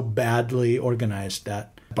was so badly organized,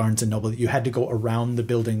 that Barnes & Noble, that you had to go around the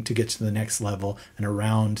building to get to the next level, and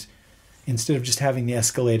around, instead of just having the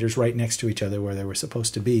escalators right next to each other where they were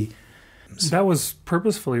supposed to be. That was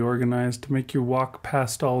purposefully organized to make you walk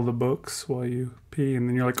past all the books while you pee, and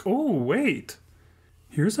then you're like, oh, wait,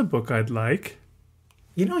 here's a book I'd like.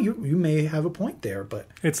 You may have a point there, but...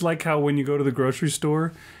 It's like how when you go to the grocery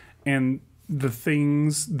store and the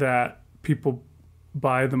things that people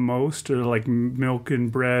buy the most are like milk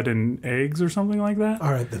and bread and eggs or something like that.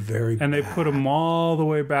 Are at the very And they put them all the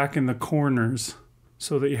way back in the corners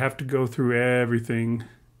so that you have to go through everything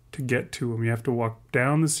to get to them. You have to walk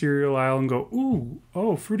down the cereal aisle and go, ooh,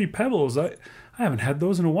 oh, Fruity Pebbles. I haven't had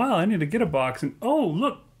those in a while. I need to get a box. And oh,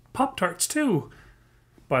 look, Pop-Tarts too.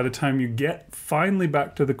 By the time you get finally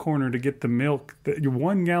back to the corner to get the milk, your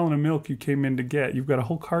 1 gallon of milk you came in to get, you've got a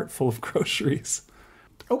whole cart full of groceries.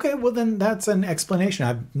 Okay, well then that's an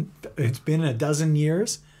explanation. It's been a dozen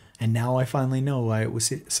years, and now I finally know why it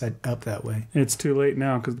was set up that way. It's too late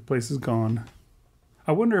now because the place is gone.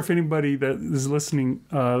 I wonder if anybody that is listening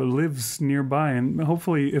lives nearby, and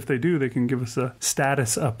hopefully if they do, they can give us a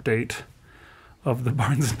status update of the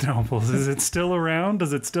Barnes & Nobles. Is it still around?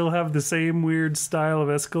 Does it still have the same weird style of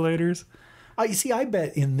escalators? You see, I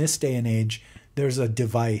bet in this day and age, there's a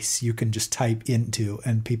device you can just type into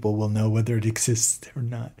and people will know whether it exists or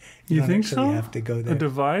not. You think so? You have to go there. A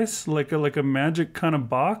device? Like a magic kind of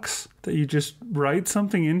box that you just write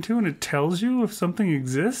something into and it tells you if something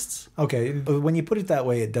exists? Okay, but when you put it that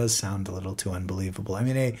way, it does sound a little too unbelievable. I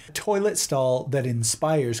mean, a toilet stall that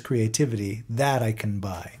inspires creativity, that I can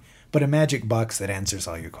buy. But a magic box that answers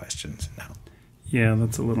all your questions, no. Yeah,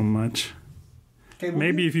 that's a little much. Okay, well,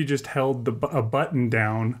 maybe if you just held a button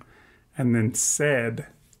down and then said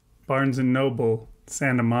Barnes & Noble,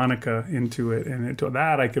 Santa Monica into it, and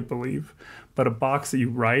that I could believe. But a box that you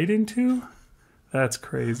write into? That's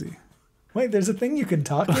crazy. Wait, there's a thing you can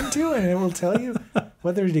talk into and it will tell you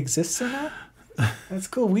whether it exists or not? That's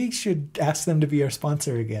cool. We should ask them to be our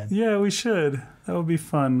sponsor again. Yeah, we should. That would be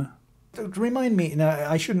fun. Remind me, now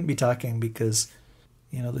I shouldn't be talking because,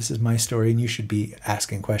 this is my story and you should be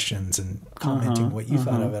asking questions and commenting what you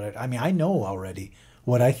thought of it. I mean, I know already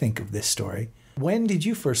what I think of this story. When did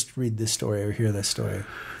you first read this story or hear this story?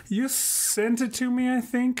 You sent it to me, I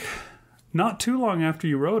think. Not too long after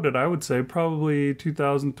you wrote it, I would say. Probably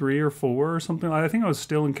 2003 or 4 or something. I think I was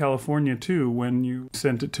still in California, too, when you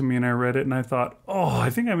sent it to me and I read it. And I thought, I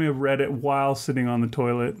think I may have read it while sitting on the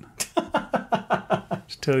toilet.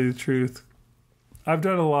 To tell you the truth. I've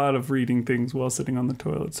done a lot of reading things while sitting on the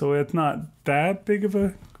toilet, so it's not that big of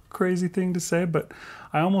a crazy thing to say, but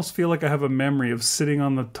I almost feel like I have a memory of sitting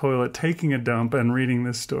on the toilet, taking a dump, and reading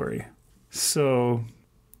this story. So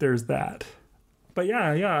there's that. But yeah,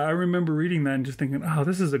 I remember reading that and just thinking,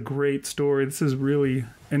 this is a great story. This is really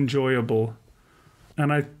enjoyable.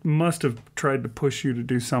 And I must have tried to push you to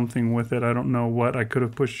do something with it. I don't know what I could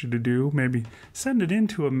have pushed you to do. Maybe send it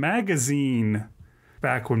into a magazine.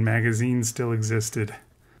 Back when magazines still existed.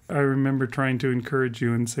 I remember trying to encourage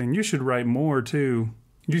you and saying, you should write more too.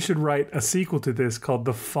 You should write a sequel to this called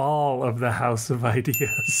The Fall of the House of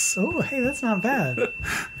Ideas. Oh, hey, that's not bad.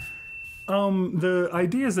 The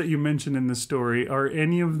ideas that you mentioned in the story, are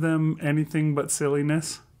any of them anything but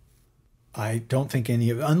silliness? I don't think any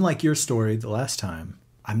of, unlike your story the last time,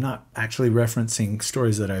 I'm not actually referencing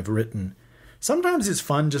stories that I've written. Sometimes it's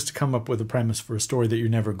fun just to come up with a premise for a story that you're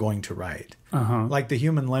never going to write. Like the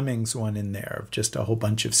Human Lemmings one in there, of just a whole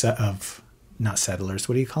bunch of not settlers,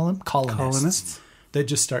 what do you call them? Colonists. That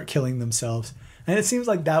just start killing themselves. And it seems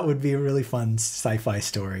like that would be a really fun sci-fi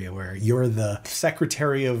story where you're the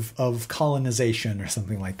secretary of colonization or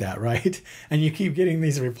something like that, right? And you keep getting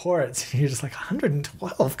these reports. And you're just like,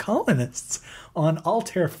 112 colonists on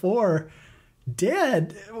Altair 4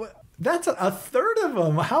 dead. That's a third of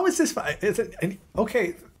them. How is this?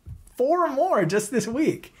 Okay, 4 more just this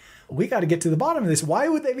week. We got to get to the bottom of this. Why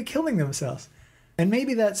would they be killing themselves? And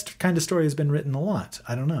maybe that kind of story has been written a lot.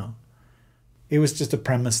 I don't know. It was just a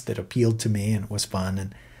premise that appealed to me and it was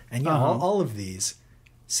fun. And all of these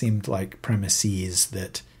seemed like premises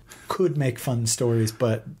that could make fun stories,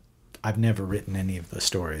 but I've never written any of the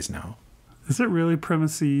stories now. Is it really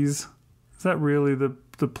premises? Is that really the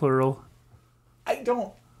plural? I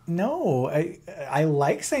don't know. I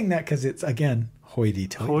like saying that because it's, again,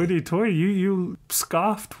 hoity-toity. Hoity-toity. You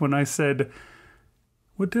scoffed when I said,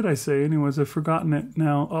 what did I say? Anyways, I've forgotten it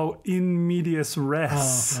now. Oh, in medias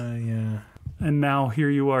res. Yeah. And now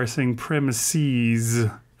here you are saying premises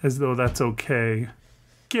as though that's okay.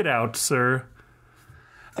 Get out, sir.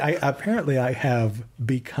 Apparently I have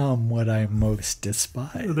become what I most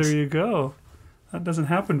despise. There you go. That doesn't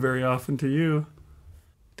happen very often to you.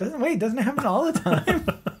 Doesn't it happen all the time?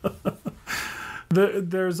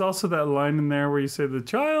 There's also that line in there where you say, the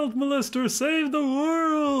child molester saved the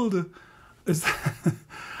world. Is that,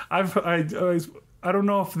 I don't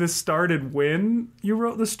know if this started when you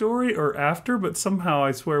wrote the story or after, but somehow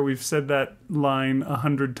I swear we've said that line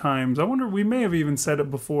 100 times. I wonder, we may have even said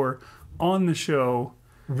it before on the show.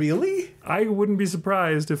 Really? I wouldn't be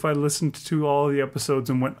surprised if I listened to all the episodes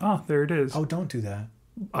and went, there it is. Oh, don't do that.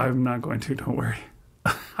 I'm not going to, don't worry.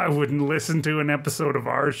 I wouldn't listen to an episode of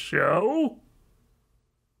our show.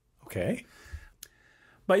 Okay.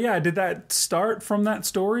 But yeah, did that start from that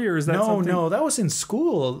story, or is that something? No, that was in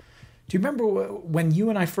school. Do you remember when you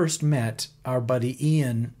and I first met, our buddy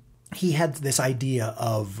Ian, he had this idea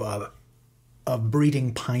of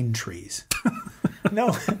breeding pine trees.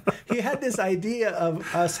 No, he had this idea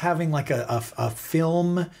of us having like a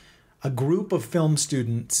group of film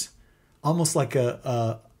students, almost like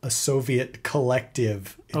a Soviet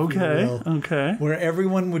collective, if you will, okay, where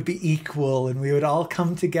everyone would be equal and we would all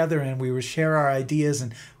come together and we would share our ideas,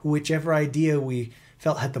 and whichever idea we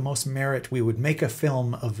felt had the most merit, we would make a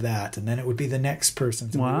film of that, and then it would be the next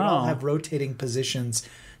person's. And we would all have rotating positions.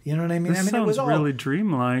 You know what I mean? This sounds really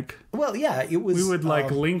dreamlike. Well, yeah, it was. We would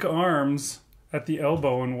link arms at the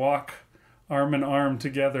elbow and walk arm in arm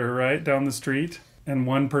together, right, down the street, and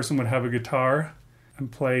one person would have a guitar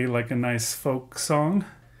and play like a nice folk song.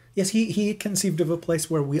 Yes, he conceived of a place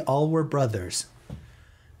where we all were brothers.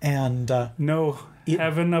 And no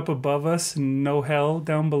heaven up above us and no hell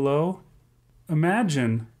down below.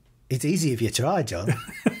 Imagine. It's easy if you try, John.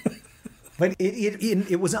 But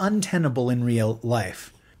it was untenable in real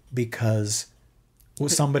life because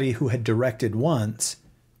somebody who had directed once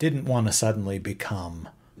didn't want to suddenly become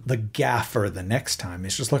the gaffer the next time.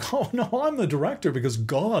 It's just like, oh, no, I'm the director because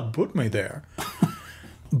God put me there.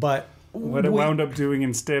 But what it wound up doing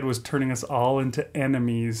instead was turning us all into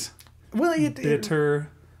enemies. Well,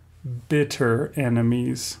 bitter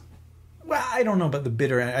enemies. Well, I don't know about the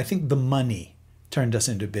bitter. I think the money turned us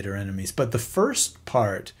into bitter enemies. But the first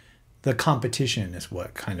part, the competition, is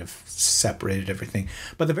what kind of separated everything.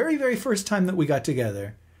 But the very, very first time that we got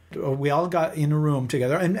together, we all got in a room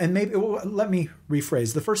together. And maybe, let me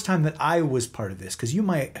rephrase. The first time that I was part of this, because you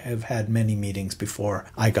might have had many meetings before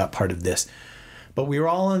I got part of this. But we were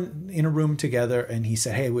all in a room together, and he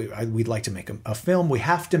said, hey, we'd like to make a film. We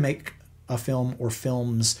have to make a film or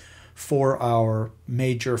films for our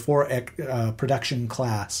major, production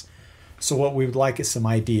class. So what we would like is some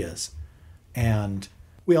ideas. And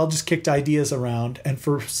we all just kicked ideas around. And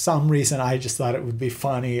for some reason, I just thought it would be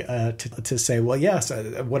funny to say, well, yes,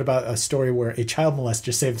 what about a story where a child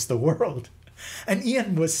molester saves the world? And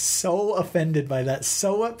Ian was so offended by that,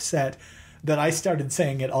 so upset, that I started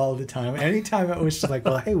saying it all the time. Anytime it was just like,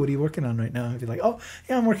 well, hey, what are you working on right now? I'd be like, oh,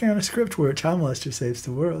 yeah, I'm working on a script where a child molester saves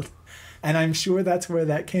the world. And I'm sure that's where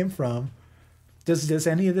that came from. Does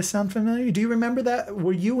any of this sound familiar? Do you remember that?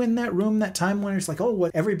 Were you in that room that time when it's like, oh,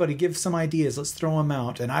 what? Everybody give some ideas. Let's throw them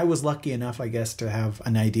out. And I was lucky enough, I guess, to have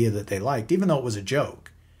an idea that they liked, even though it was a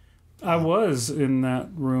joke. I was in that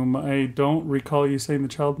room. I don't recall you saying the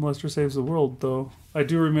child molester saves the world, though. I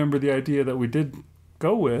do remember the idea that we did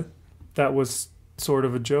go with. That was sort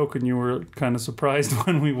of a joke, and you were kind of surprised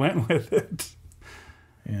when we went with it.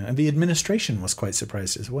 Yeah, and the administration was quite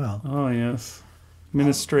surprised as well. Oh, yes.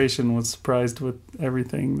 Administration was surprised with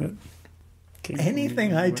everything that came.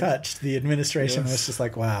 Anything I touched, the administration was just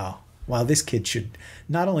like, wow, this kid should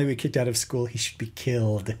not only be kicked out of school, he should be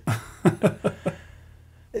killed.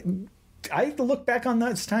 I look back on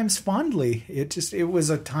those times fondly. It was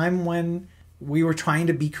a time when we were trying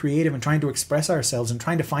to be creative and trying to express ourselves and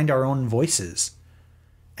trying to find our own voices.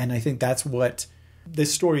 And I think that's what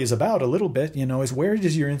this story is about a little bit, is where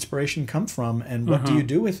does your inspiration come from and what do you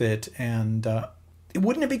do with it? And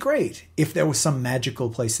wouldn't it be great if there was some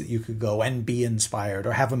magical place that you could go and be inspired,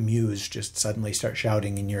 or have a muse just suddenly start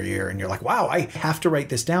shouting in your ear and you're like, wow, I have to write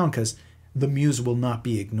this down because the muse will not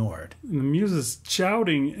be ignored. And the muse is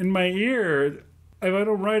shouting in my ear. If I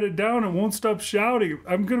don't write it down, it won't stop shouting.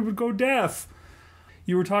 I'm going to go deaf.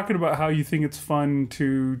 You were talking about how you think it's fun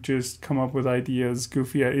to just come up with ideas,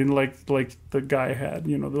 goofy, in like the guy had,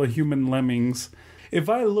 the human lemmings. If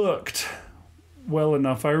I looked well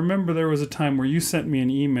enough, I remember there was a time where you sent me an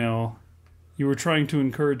email. You were trying to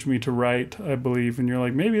encourage me to write, I believe, and you're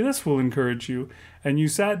like, maybe this will encourage you. And you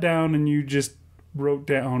sat down and you just wrote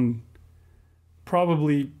down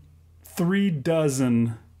probably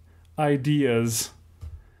 36 ideas.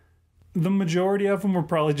 The majority of them were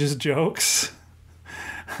probably just jokes.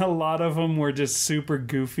 A lot of them were just super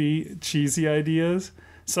goofy, cheesy ideas.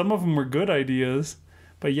 Some of them were good ideas.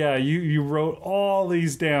 But yeah, you wrote all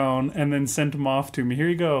these down and then sent them off to me. Here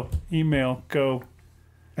you go. Email. Go.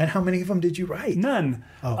 And how many of them did you write? None.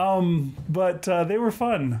 Oh. But they were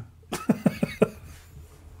fun.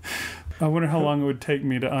 I wonder how long it would take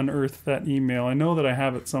me to unearth that email. I know that I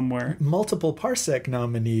have it somewhere. Multiple Parsec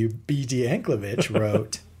nominee B.D. Anklevich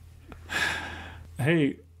wrote,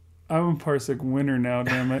 hey, I'm a Parsec winner now,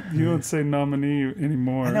 damn it. You don't say nominee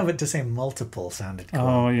anymore. I know, but to say multiple sounded cool.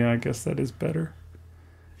 Oh, yeah, I guess that is better.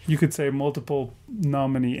 You could say multiple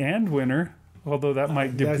nominee and winner, although that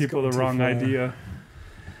might give people the wrong idea.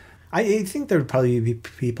 I think there would probably be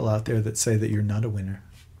people out there that say that you're not a winner.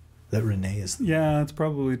 that Renee is. Yeah, that's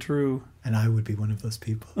probably true. And I would be one of those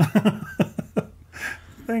people.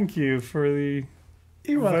 Thank you for the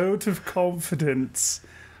vote of confidence.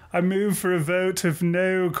 I move for a vote of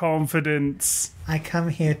no confidence. I come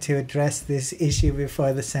here to address this issue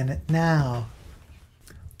before the Senate now.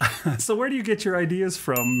 So where do you get your ideas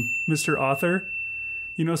from, Mr. Author?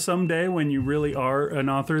 You know, someday when you really are an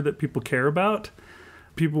author that people care about,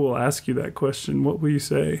 people will ask you that question. What will you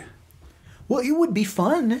say? Well, it would be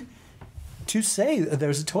fun to say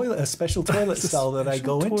there's a special toilet stall that I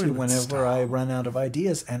go into whenever I run out of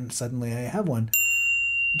ideas, and suddenly I have one.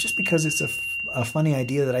 Just because it's a funny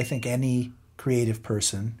idea that I think any creative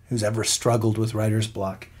person who's ever struggled with writer's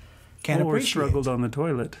block can appreciate. Or struggled on the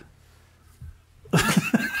toilet.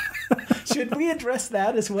 Should we address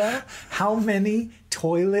that as well? How many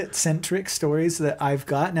toilet-centric stories that I've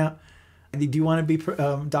got? Now, do you want to be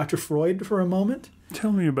Dr. Freud for a moment?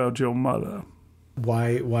 Tell me about your mother.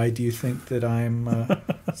 Why do you think that I'm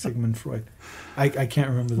Sigmund Freud? I can't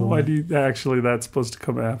remember the why one. Actually, that's supposed to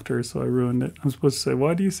come after, so I ruined it. I'm supposed to say,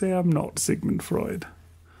 why do you say I'm not Sigmund Freud?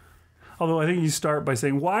 Although I think you start by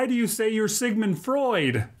saying, why do you say you're Sigmund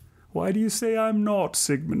Freud? Why do you say I'm not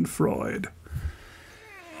Sigmund Freud?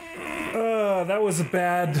 That was a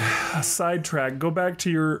bad sidetrack. Go back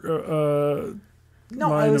to your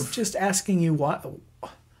No, I was just asking you what...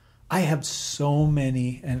 I have so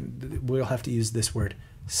many, and we'll have to use this word,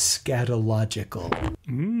 scatological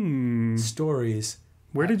stories.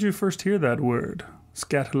 Where did you first hear that word?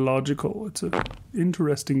 Scatological. It's an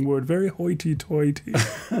interesting word, very hoity-toity.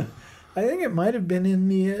 I think it might have been in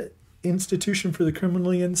the Institution for the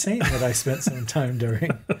Criminally Insane that I spent some time during.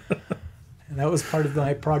 And that was part of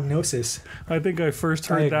my prognosis. I think I first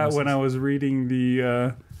heard that when I was reading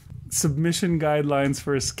the submission guidelines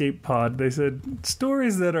for Escape Pod. They said,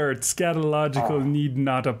 stories that are scatological need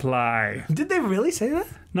not apply. Did they really say that?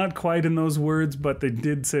 Not quite in those words, but they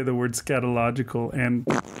did say the word scatological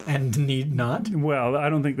and need not? Well, I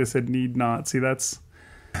don't think they said need not. See, that's...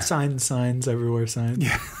 Signs everywhere, signs.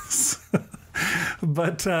 Yes.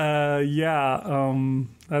 But,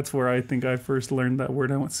 that's where I think I first learned that word.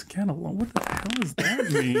 I went, scandalon, what the hell does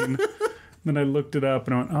that mean? Then I looked it up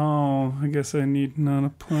and I went, oh, I guess I need not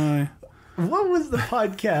apply. What was the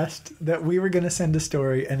podcast that we were going to send a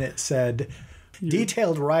story and it said,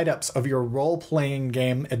 detailed write-ups of your role-playing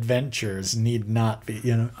game adventures need not be,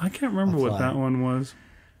 I can't remember what that one was.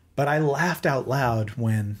 But I laughed out loud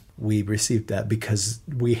when we received that because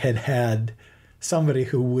we had somebody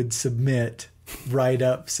who would submit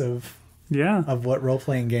write-ups of what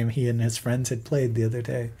role-playing game he and his friends had played the other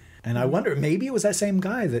day. And I wonder, maybe it was that same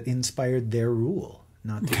guy that inspired their rule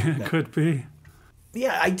not to do that. Could be.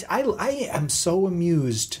 Yeah, I am so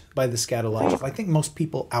amused by the scatological. I think most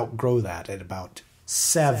people outgrow that at about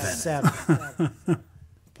 7.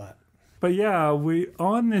 But yeah, we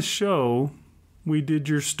on this show, we did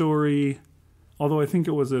your story, although I think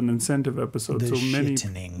it was an incentive episode.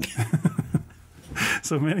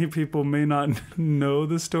 So many people may not know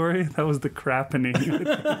the story. That was the crappening, I think.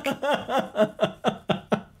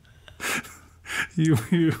 You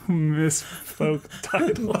misspoke the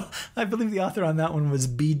title. I believe the author on that one was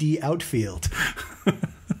B.D. Outfield.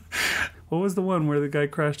 What was the one where the guy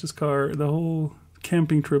crashed his car? The whole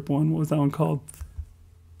camping trip one. What was that one called?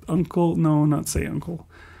 Uncle? No, not say Uncle.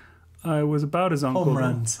 It was about his uncle. Home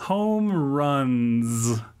Runs. Home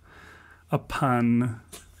Runs. A pun.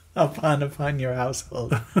 Upon your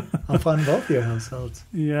household. Upon both your households.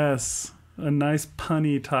 Yes. A nice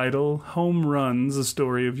punny title, Home Runs, a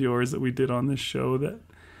story of yours that we did on this show. That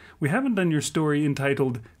we haven't done your story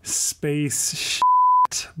entitled Space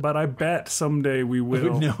Shit, but I bet someday we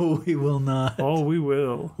will. No, we will not. Oh, we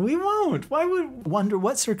will. We won't. Wonder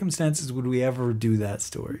what circumstances would we ever do that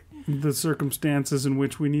story? The circumstances in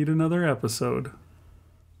which we need another episode.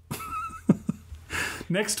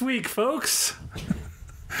 Next week, folks.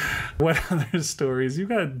 What other stories? You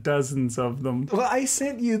got dozens of them. Well, I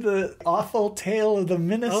sent you the awful tale of the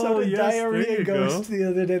Minnesota diarrhea ghost the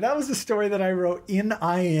other day. That was a story that I wrote in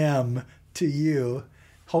IM to you,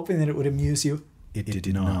 hoping that it would amuse you. It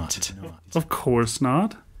did not. Of course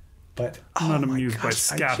not. But I'm not amused by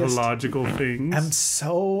scatological things. I'm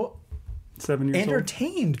so 7 years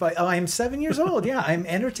entertained by. Oh, I'm 7 years old. Yeah, I'm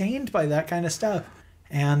entertained by that kind of stuff.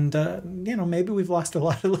 And, maybe we've lost a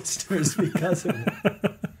lot of listeners because of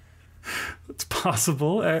it. It's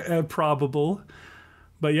possible, probable.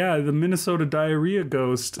 But yeah, the Minnesota diarrhea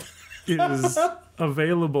ghost is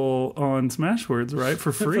available on Smashwords, right?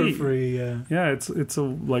 For free. For free, yeah. Yeah, it's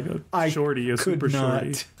a shorty, a super shorty. I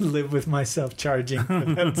could not live with myself charging for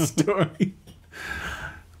that story.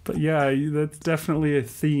 But yeah, that's definitely a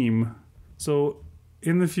theme. So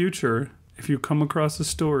in the future, if you come across a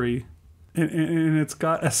story and it's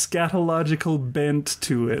got a scatological bent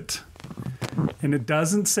to it, and it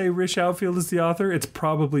doesn't say Rish Outfield is the author, it's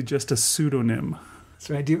probably just a pseudonym. That's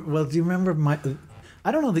right. Do you remember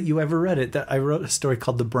I don't know that you ever read it. That I wrote a story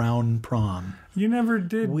called The Brown Prom. You never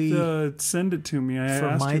did send it to me.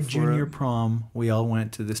 For my junior prom, we all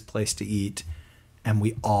went to this place to eat, and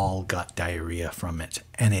we all got diarrhea from it.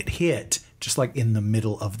 And it hit just like in the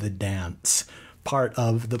middle of the dance part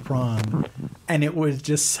of the prom. And it was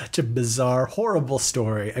just such a bizarre, horrible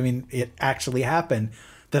story. I mean, it actually happened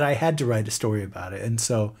that I had to write a story about it. And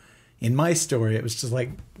so in my story, it was just like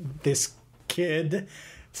this kid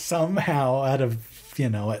somehow out of,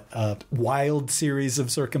 a wild series of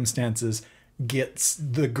circumstances gets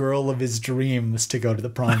the girl of his dreams to go to the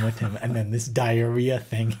prom with him. And then this diarrhea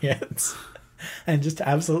thing hits and just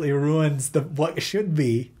absolutely ruins what should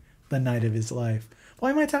be the night of his life. Why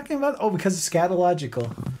am I talking about? Oh, because it's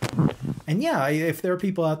scatological. And yeah, if there are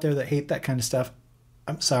people out there that hate that kind of stuff,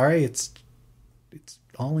 I'm sorry. It's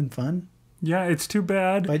all in fun. Yeah, it's too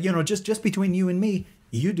bad. But, just between you and me,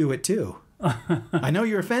 you do it too. I know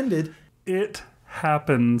you're offended. It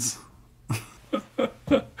happens.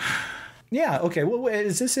 Yeah, okay. Well,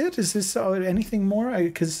 is this it? Is this anything more?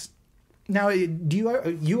 Because now, do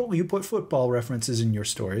you put football references in your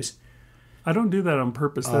stories? I don't do that on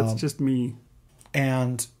purpose. That's just me.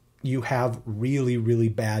 And you have really, really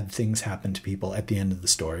bad things happen to people at the end of the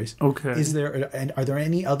stories. Okay. Is there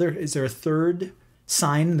a third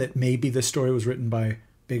sign that maybe the story was written by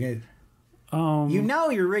Big...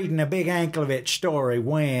 you're reading a Big Anklevich story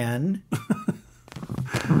when...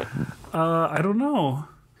 I don't know.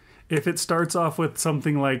 If it starts off with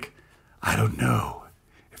something like, I don't know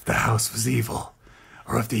if the house was evil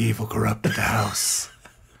or if the evil corrupted the house,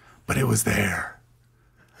 but it was there.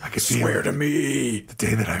 I could swear to me the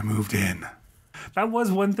day that I moved in. That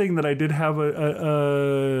was one thing that I did have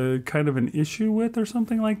a kind of an issue with or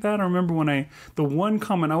something like that. I remember when the one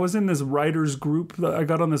comment, I was in this writers group that I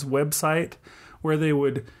got on this website where they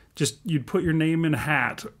would you'd put your name in a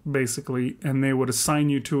hat, basically, and they would assign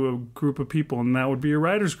you to a group of people, and that would be your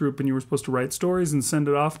writers group, and you were supposed to write stories and send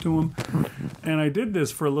it off to them. And I did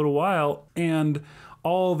this for a little while, and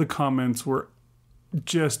all the comments were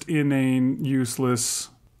just inane, useless,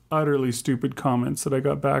 utterly stupid comments that I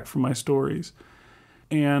got back from my stories.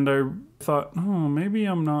 And I thought, maybe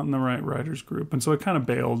I'm not in the right writers group. And so I kind of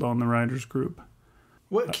bailed on the writers group.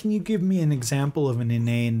 What can you give me an example of an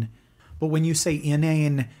inane? But when you say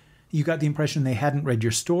inane, you got the impression they hadn't read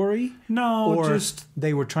your story? No, or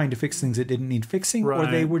they were trying to fix things that didn't need fixing? Right.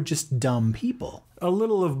 Or they were just dumb people? A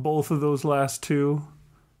little of both of those last two.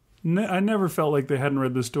 I never felt like they hadn't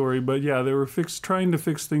read the story, but yeah, they were trying to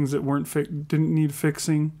fix things that didn't need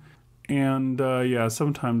fixing. And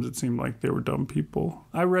sometimes it seemed like they were dumb people.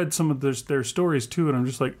 I read some of their stories too, and I'm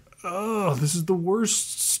just like, oh, this is the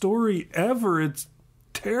worst story ever. It's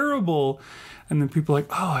terrible. And then people are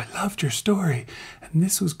like, oh, I loved your story, and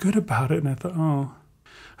this was good about it. And I thought,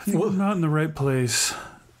 I think I'm not in the right place.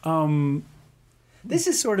 This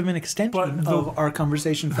is sort of an extension of our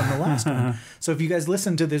conversation from the last one. So if you guys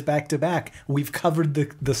listen to this back to back, we've covered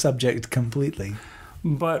the subject completely.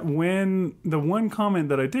 But when the one comment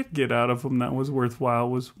that I did get out of them that was worthwhile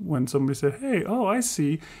was when somebody said, hey, I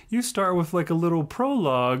see. You start with like a little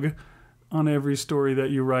prologue on every story that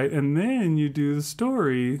you write, and then you do the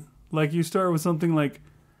story. Like you start with something like,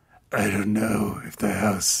 I don't know if the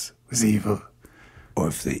house was evil or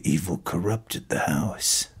if the evil corrupted the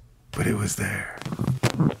house, but it was there.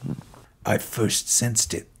 I first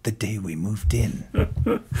sensed it the day we moved in.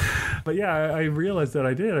 But yeah, I realized that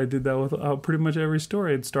I did that with pretty much every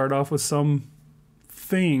story. I'd start off with some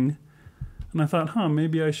thing, and I thought,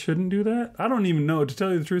 maybe I shouldn't do that. I don't even know. To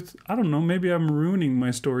tell you the truth, I don't know. Maybe I'm ruining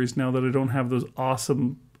my stories now that I don't have those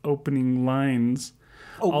awesome opening lines.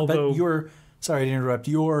 But sorry to interrupt,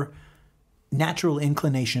 your natural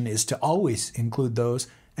inclination is to always include those,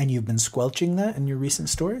 and you've been squelching that in your recent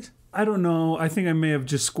stories? I don't know. I think I may have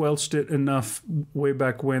just squelched it enough way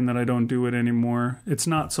back when that I don't do it anymore. It's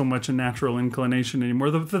not so much a natural inclination anymore.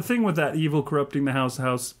 The thing with that evil corrupting the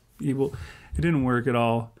house evil, it didn't work at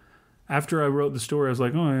all. After I wrote the story, I was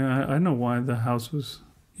like, I know why the house was...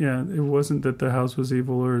 Yeah, it wasn't that the house was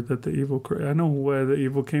evil or that the evil... I know where the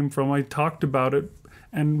evil came from. I talked about it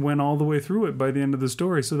and went all the way through it by the end of the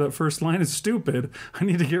story. So that first line is stupid. I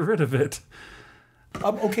need to get rid of it.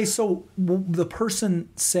 Okay, so the person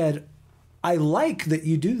said, I like that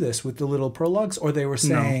you do this with the little prologues, or they were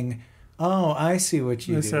saying, oh, I see what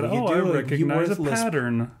you do. They said, I recognize a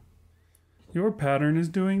pattern. Your pattern is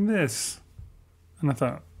doing this. And I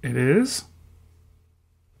thought, it is?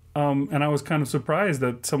 And I was kind of surprised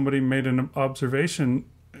that somebody made an observation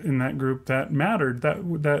in that group that mattered,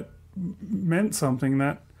 that meant something,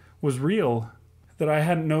 that was real, that I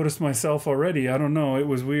hadn't noticed myself already. I don't know. It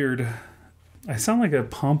was weird. I sound like a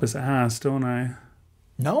pompous ass, don't I?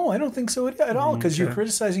 No, I don't think so at all, because you're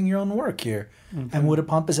criticizing your own work here. Okay. And would a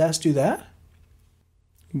pompous ass do that?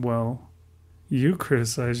 Well, you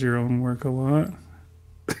criticize your own work a lot.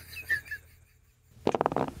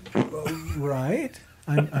 Right.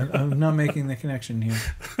 I'm not making the connection here.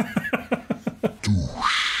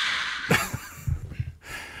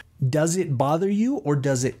 Does it bother you or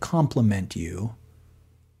does it compliment you?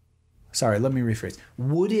 Sorry, let me rephrase.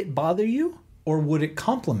 Would it bother you or would it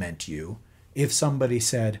compliment you if somebody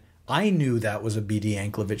said, I knew that was a B.D.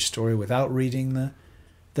 Yanklevich story without reading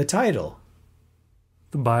the title?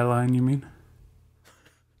 The byline, you mean?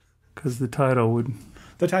 Because the title would...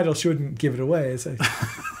 The title shouldn't give it away. It's a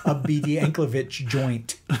B.D. Yanklevich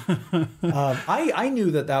joint. I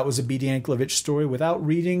knew that was a B.D. Yanklevich story without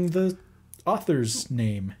reading the author's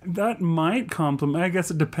name. That might compliment. I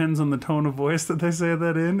guess it depends on the tone of voice that they say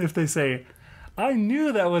that in. If they say, I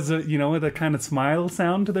knew that was a, with a kind of smile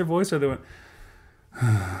sound to their voice, or they went,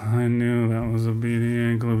 I knew that was a B.D.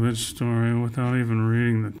 Yanklevich story without even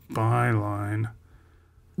reading the byline.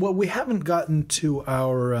 Well, we haven't gotten to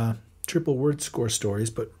our triple word score stories,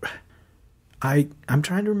 but I'm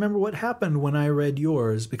trying to remember what happened when I read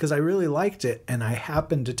yours, because I really liked it, and I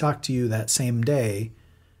happened to talk to you that same day,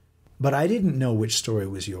 but I didn't know which story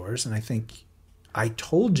was yours, and I think I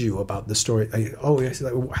told you about the story.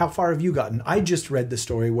 How far have you gotten? I just read the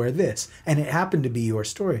story where this, and it happened to be your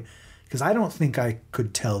story, because I don't think I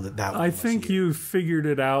could tell that I think you figured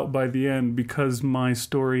it out by the end, because my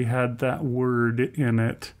story had that word in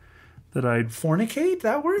it that I'd... Fornicate?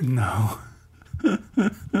 That word? No.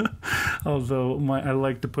 Although I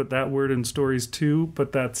like to put that word in stories too,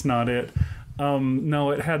 but that's not it.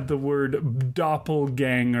 No, it had the word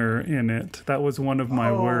doppelganger in it. That was one of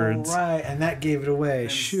my words. Right, and that gave it away.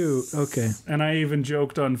 Shoot, okay. And I even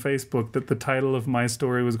joked on Facebook that the title of my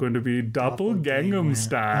story was going to be Doppelgangnam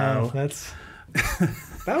Style. Oh,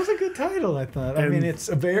 that was a good title, I thought. I mean,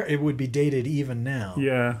 it would be dated even now.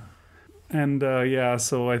 Yeah. And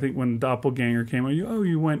so I think when Doppelganger came out,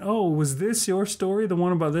 you went, was this your story, the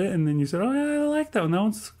one about it? And then you said, I like that one. That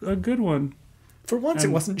one's a good one. For once, it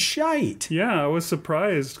wasn't shite. Yeah, I was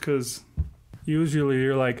surprised, because usually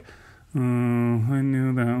you're like, I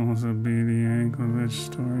knew that was a B.D. Yanklevich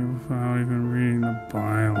story without even reading the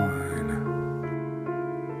byline.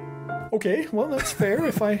 Okay, well, that's fair.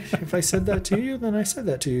 If I said that to you, then I said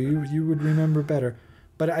that to you. You would remember better.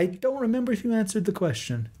 But I don't remember if you answered the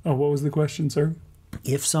question. Oh, what was the question, sir?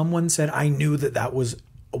 If someone said, I knew that was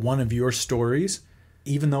one of your stories,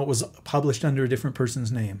 even though it was published under a different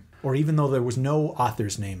person's name, or even though there was no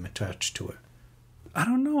author's name attached to it. I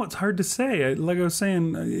don't know. It's hard to say. Like I was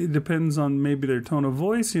saying, it depends on maybe their tone of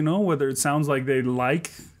voice, whether it sounds like they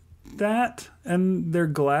like that and they're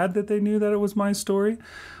glad that they knew that it was my story,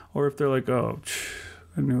 or if they're like, I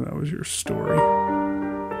knew that was your story.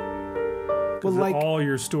 Well, all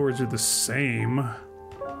your stories are the same.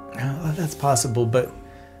 That's possible, but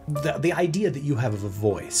the idea that you have a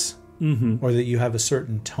voice, or that you have a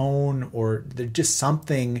certain tone, or there's just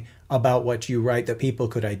something about what you write that people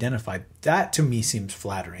could identify, that to me seems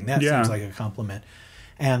flattering. That seems like a compliment.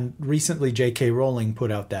 And recently J.K. Rowling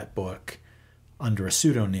put out that book under a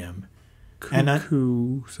pseudonym.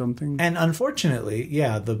 Cuckoo something. And unfortunately,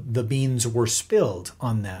 the beans were spilled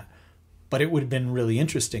on that. But it would have been really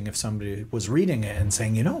interesting if somebody was reading it and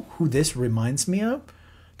saying, who this reminds me of?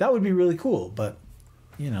 That would be really cool. But,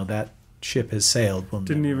 that ship has sailed.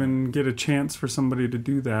 Didn't even get a chance for somebody to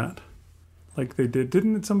do that like they did.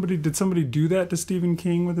 Did somebody do that to Stephen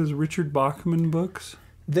King with his Richard Bachman books?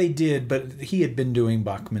 They did, but he had been doing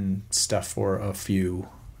Bachman stuff for a few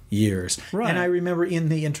years. Right. And I remember in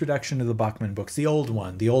the introduction to the Bachman books, the old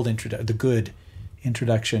one, the good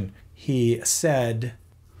introduction, he said...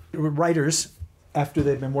 Writers, after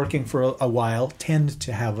they've been working for a while, tend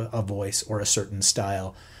to have a voice or a certain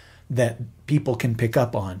style that people can pick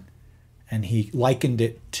up on. And he likened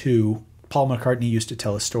it to... Paul McCartney used to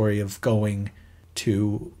tell a story of going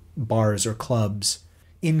to bars or clubs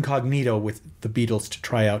incognito with the Beatles to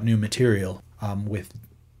try out new material, with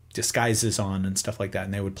disguises on and stuff like that.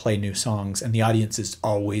 And they would play new songs, and the audiences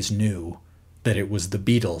always knew that it was the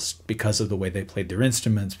Beatles because of the way they played their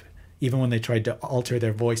instruments, even when they tried to alter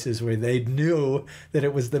their voices where they knew that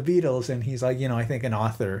it was the Beatles. And he's like, I think an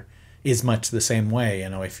author is much the same way.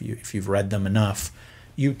 If you've read them enough,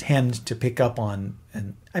 you tend to pick up on,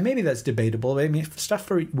 and maybe that's debatable. I mean, stuff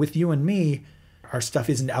with you and me, our stuff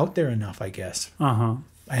isn't out there enough, I guess.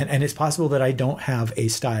 And it's possible that I don't have a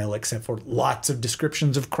style except for lots of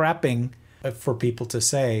descriptions of crapping for people to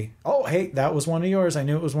say, oh, hey, that was one of yours. I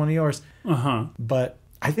knew it was one of yours. But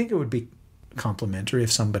I think it would be complimentary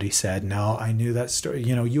if somebody said, no, I knew that story.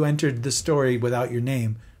 You know, you entered the story without your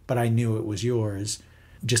name, but I knew it was yours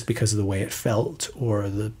just because of the way it felt or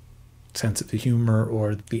the sense of the humor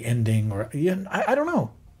or the ending or, I don't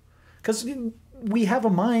know. Because we have a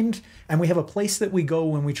mind and we have a place that we go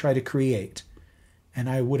when we try to create. And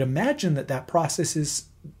I would imagine that process is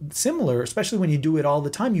similar, especially when you do it all the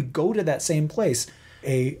time. You go to that same place,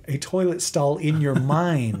 a toilet stall in your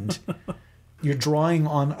mind. You're drawing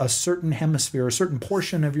on a certain hemisphere, a certain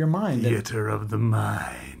portion of your mind. Theater of the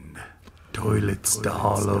mind. Toilet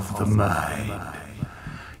stall of the mind.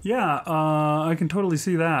 Yeah, I can totally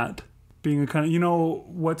see that being a kind of,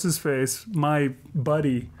 what's his face? My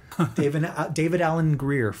buddy. David Alan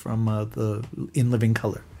Grier from the In Living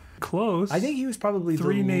Color. Close. I think he was probably the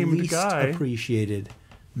named least guy. Appreciated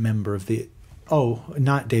member of the... Oh,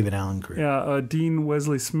 not David Alan Grier. Yeah, Dean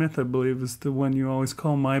Wesley Smith, I believe, is the one you always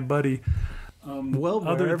call my buddy.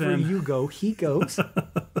 Wherever you go, he goes.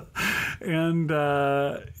 And,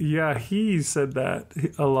 he said that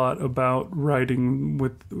a lot about writing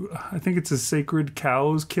with... I think it's his Sacred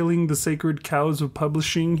Cows, Killing the Sacred Cows of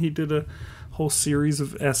Publishing. He did a whole series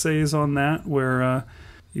of essays on that where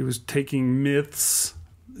he was taking myths...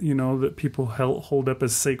 that people hold up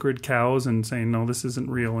as sacred cows and saying, no, this isn't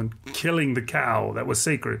real, and killing the cow that was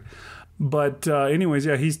sacred. But anyways,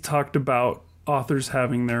 he's talked about authors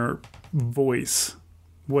having their voice,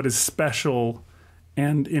 what is special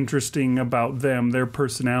and interesting about them, their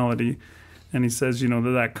personality. And he says,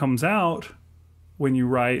 that comes out when you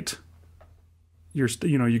write, you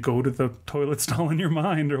go to the toilet stall in your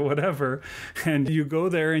mind or whatever, and you go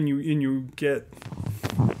there and you get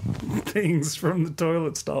things from the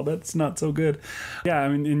toilet stall. That's not so good. Yeah, I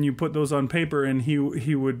mean, and you put those on paper, and he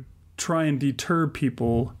would try and deter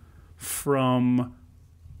people from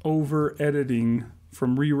over editing,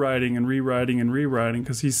 from rewriting,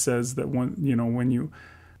 because he says that when you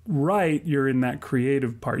write, you're in that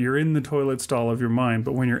creative part. You're in the toilet stall of your mind,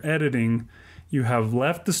 but when you're editing, you have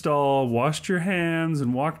left the stall, washed your hands,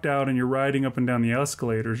 and walked out, and you're riding up and down the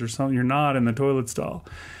escalators or something. You're not in the toilet stall.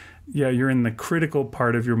 Yeah, you're in the critical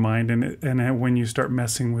part of your mind, and when you start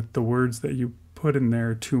messing with the words that you put in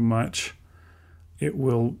there too much, it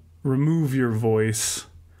will remove your voice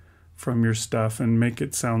from your stuff and make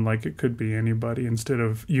it sound like it could be anybody instead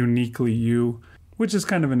of uniquely you, which is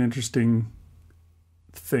kind of an interesting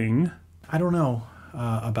thing. I don't know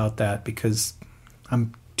about that because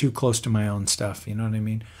I'm too close to my own stuff, you know what I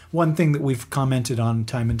mean? One thing that we've commented on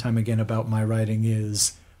time and time again about my writing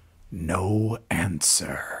is no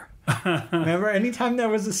answer. Remember, anytime there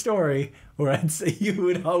was a story where I'd say, you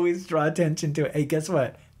would always draw attention to it. Hey, guess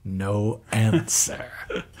what? No answer.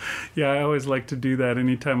 Yeah, I always like to do that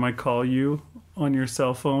anytime I call you on your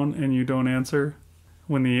cell phone and you don't answer.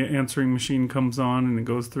 When the answering machine comes on and it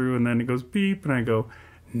goes through and then it goes beep and I go,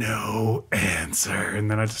 no answer. And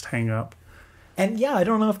then I just hang up. And yeah, I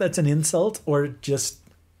don't know if that's an insult or just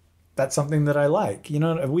that's something that I like.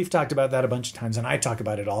 We've talked about that a bunch of times, and I talk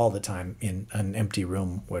about it all the time in an empty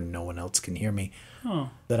room where no one else can hear me.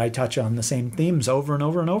 That I touch on the same themes over and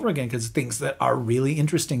over and over again because things that are really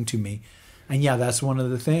interesting to me. And yeah, that's one of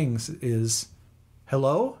the things is,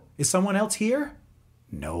 hello? Is someone else here?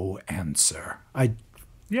 No answer. I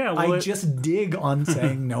just dig on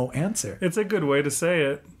saying no answer. It's a good way to say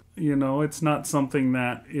it. It's not something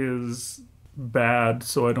that is bad,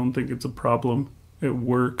 so I don't think it's a problem. It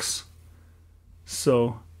works.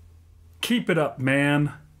 So keep it up,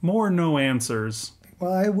 man. More no answers.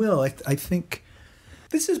 Well, I will. I think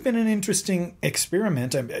this has been an interesting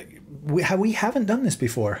experiment. We haven't done this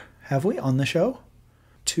before, have we, on the show?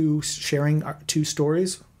 Sharing our two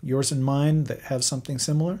stories, yours and mine, that have something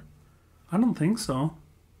similar? I don't think so.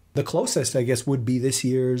 The closest, I guess, would be this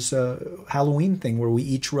year's Halloween thing where we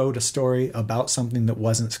each wrote a story about something that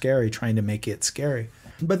wasn't scary, trying to make it scary.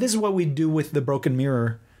 But this is what we do with the Broken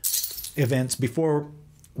Mirror events before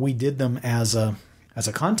we did them as a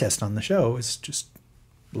contest on the show. It's just,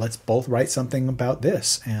 let's both write something about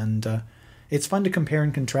this. And it's fun to compare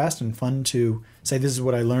and contrast and fun to say, this is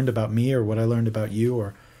what I learned about me or what I learned about you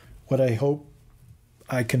or what I hope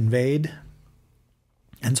I conveyed.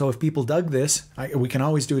 And so if people dug this, we can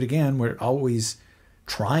always do it again. We're always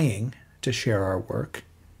trying to share our work,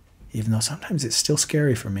 even though sometimes it's still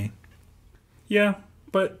scary for me. Yeah,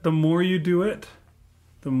 but the more you do it,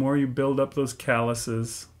 the more you build up those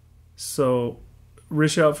calluses. So,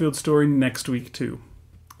 Rish Outfield story next week, too.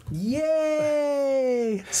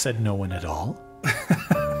 Yay! Said no one at all.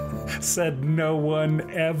 Said no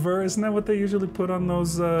one ever. Isn't that what they usually put on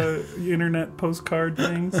those internet postcard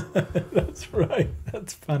things? That's right.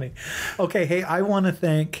 That's funny. Okay, hey, I want to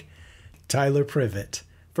thank Tyler Privett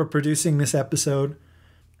for producing this episode.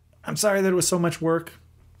 I'm sorry that it was so much work,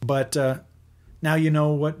 but now you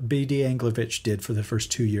know what B.D. Anglovich did for the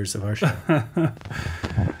first 2 years of our show.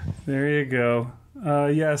 There you go.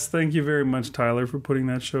 Yes, thank you very much, Tyler, for putting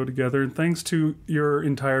that show together. And thanks to your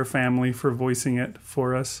entire family for voicing it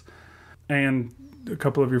for us. And a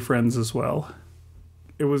couple of your friends as well.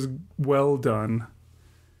 It was well done.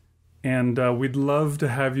 And we'd love to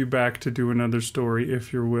have you back to do another story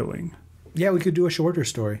if you're willing. Yeah, we could do a shorter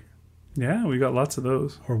story. Yeah, we got lots of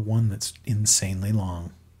those. Or one that's insanely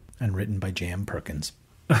long and written by J.M. Perkins.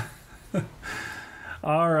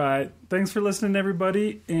 All right. Thanks for listening,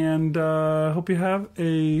 everybody. And hope you have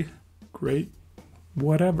a great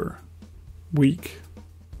whatever week,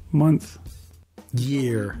 month,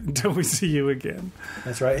 year until we see you again.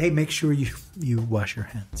 That's right. Hey, make sure you wash your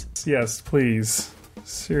hands. Yes, please.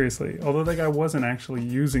 Seriously. Although that guy wasn't actually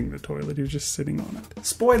using the toilet. He was just sitting on it.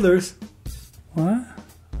 Spoilers. What? I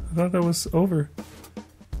thought that was over.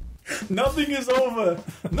 Nothing is over.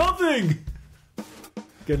 Nothing.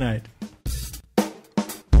 Good night.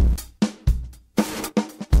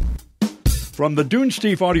 From the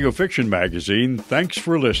Dunesteef Audio Fiction Magazine, thanks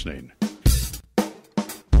for listening.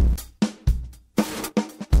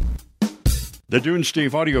 The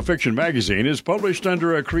Dunesteef Audio Fiction Magazine is published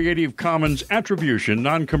under a Creative Commons Attribution,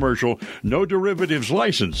 Non-Commercial, No Derivatives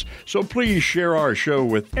license, so please share our show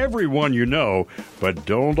with everyone you know, but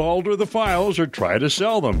don't alter the files or try to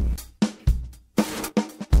sell them.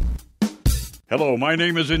 Hello, my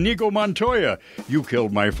name is Inigo Montoya. You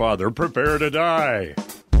killed my father. Prepare to die.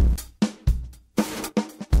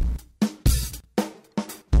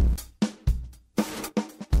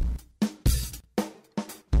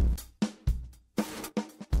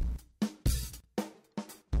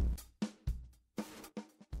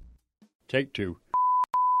 Take two.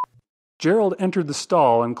 Gerald entered the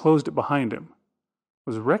stall and closed it behind him.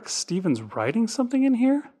 Was Rex Stevens writing something in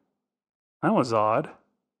here? That was odd.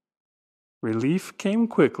 Relief came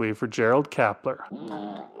quickly for Gerald Kappler.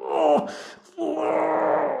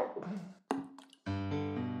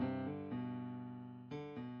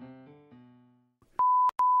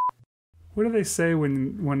 What do they say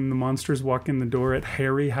when the monsters walk in the door at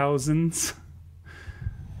Harryhausen's?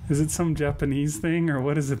 Is it some Japanese thing, or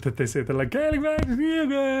what is it that they say? They're like, "Getting back to you."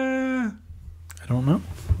 I don't know.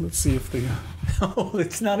 Let's see if the Oh,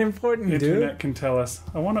 it's not important, internet can tell us.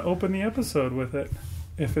 I want to open the episode with it,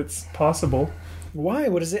 if it's possible. Why?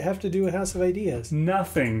 What does it have to do with House of Ideas?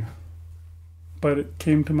 Nothing. But it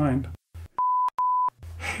came to mind.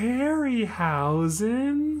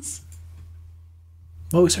 Harryhausen's?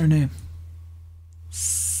 What was her name?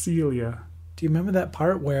 Celia. Do you remember that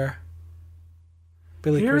part where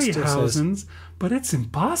Billy Crystal says, Harryhausen's, but it's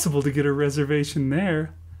impossible to get a reservation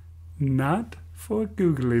there. Not for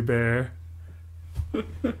Googly Bear.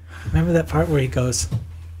 Remember that part where he goes,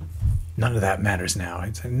 "None of that matters now."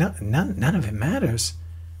 It's like, none of it matters.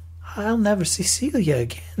 I'll never see Celia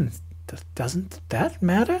again. Doesn't that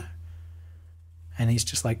matter? And he's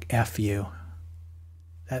just like, F you.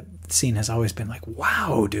 That scene has always been like,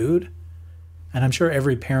 wow, dude. And I'm sure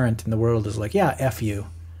every parent in the world is like, yeah, F you.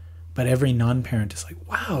 But every non-parent is like,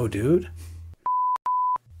 wow, dude.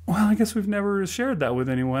 Well, I guess we've never shared that with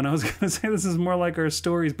anyone. I was going to say this is more like our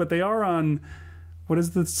stories, but they are on, what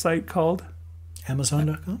is the site called?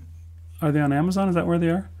 Amazon.com? Are they on Amazon? Is that where they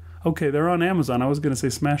are? Okay, they're on Amazon. I was going to say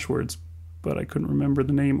Smashwords, but I couldn't remember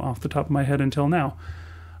the name off the top of my head until now.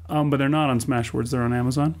 But they're not on Smashwords. They're on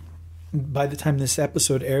Amazon. By the time this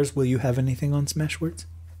episode airs, will you have anything on Smashwords?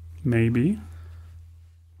 Maybe.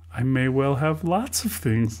 I may well have lots of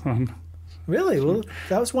things on. Really? Well,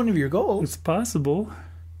 that was one of your goals. It's possible.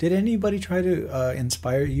 Did anybody try to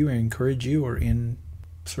inspire you or encourage you or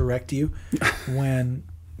insurrect you when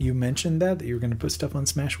you mentioned that you were going to put stuff on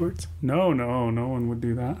Smashwords? No one would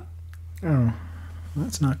do that. Oh,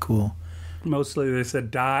 that's not cool. Mostly they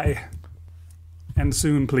said die. And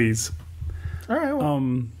soon, please. All right.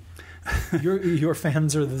 Well, your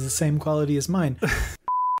fans are the same quality as mine.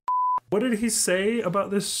 What did he say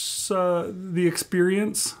about this, the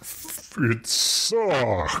experience? It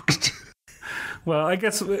sucked. Well, I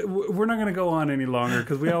guess we're not going to go on any longer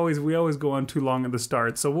because we always go on too long at the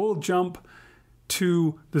start. So we'll jump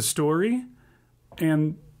to the story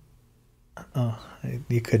and... Oh,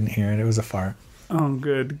 you couldn't hear it. It was a fart. Oh,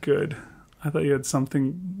 good. I thought you had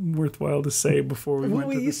something worthwhile to say before we went to the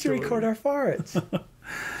story. We used to record our farts.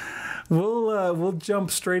 We'll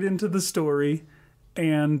jump straight into the story.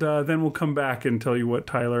 And then we'll come back and tell you what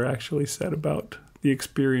Tyler actually said about the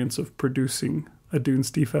experience of producing a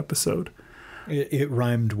Dunesteef episode. It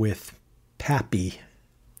rhymed with pappy.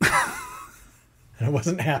 And I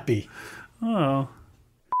wasn't happy. Oh.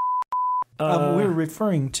 We were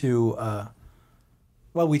referring to...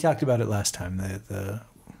 well, we talked about it last time.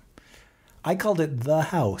 I called it The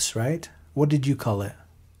House, right? What did you call it?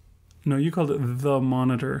 No, you called it The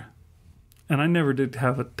Monitor. And I never did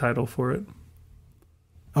have a title for it.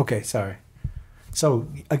 Okay, sorry. So,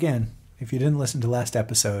 again, if you didn't listen to last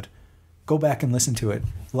episode, go back and listen to it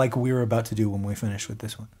like we were about to do when we finish with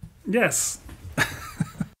this one. Yes. Is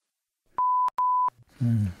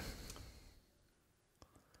there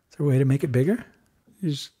a way to make it bigger?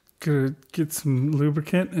 You just gotta get some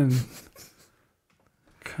lubricant and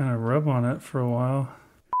kind of rub on it for a while.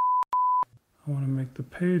 I want to make the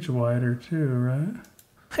page wider too, right?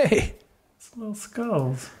 Hey! It's little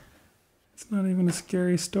skulls. It's not even a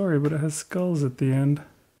scary story, but it has skulls at the end.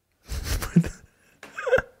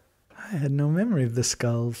 I had no memory of the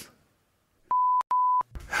skulls.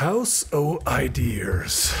 House o'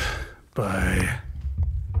 Ideas by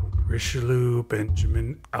Richelieu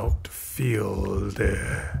Benjamin Outfield.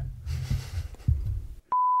 And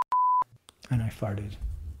I farted.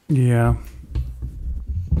 Yeah.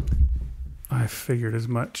 I figured as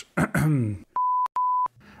much.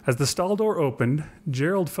 As the stall door opened,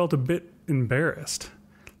 Gerald felt a bit embarrassed.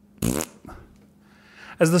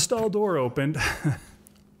 As the stall door opened...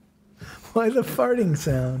 Why the farting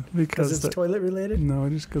sound? Because it's toilet related? No,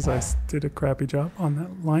 just because I did a crappy job on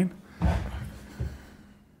that line.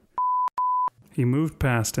 He moved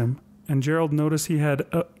past him, and Gerald noticed he had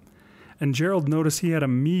a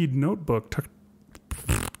Mead notebook tucked...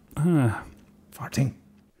 Farting.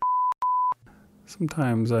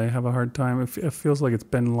 Sometimes I have a hard time. It feels like it's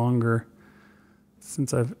been longer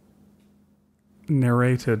since I've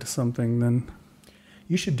narrated something than...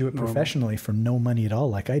 You should do it professionally for no money at all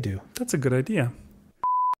like I do. That's a good idea.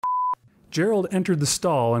 Gerald entered the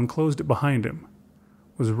stall and closed it behind him.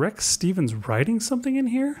 Was Rex Stevens writing something in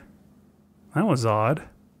here? That was odd.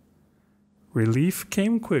 Relief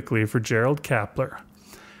came quickly for Gerald Kappler.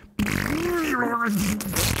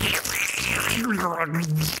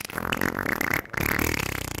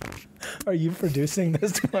 Are you producing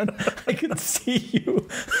this one? I can see you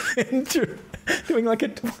doing like a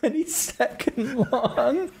 20-second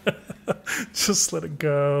long. Just let it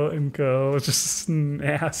go and go. Just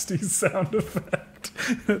nasty sound effect.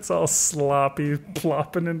 It's all sloppy,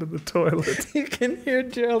 plopping into the toilet. You can hear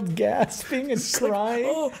Gerald gasping and crying.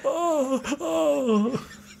 Like, oh.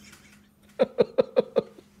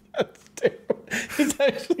 That's terrible. He's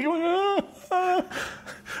actually going,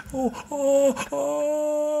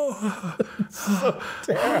 so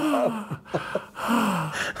terrible.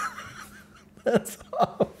 That's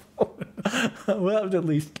awful. We'll have to at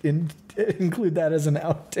least include that as an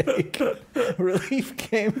outtake. Relief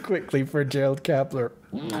came quickly for Gerald Kappler.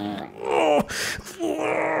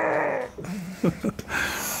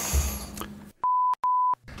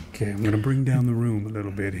 Okay, I'm going to bring down the room a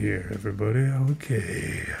little bit here, everybody.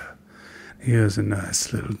 Okay. Here's a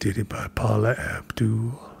nice little ditty by Paula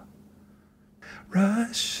Abdul.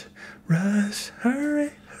 Rush, rush,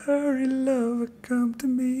 hurry, hurry, lover, come to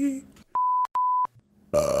me.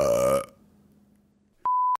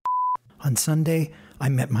 On Sunday, I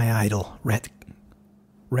met my idol, Rex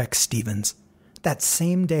Stevens. That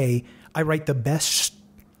same day, I write the best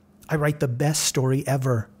story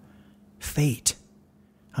ever. Fate.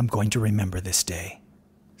 I'm going to remember this day.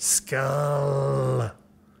 Skull.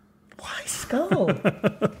 Why skull?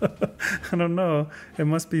 I don't know. It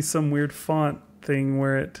must be some weird font thing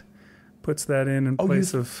where it puts that in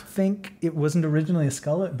place of... think it wasn't originally a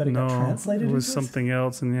skull, but it got translated? It was something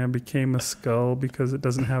else, and it became a skull because it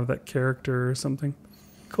doesn't have that character or something.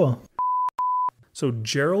 Cool. So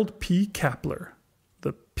Gerald P. Kappler,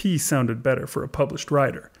 the P sounded better for a published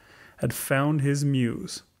writer, had found his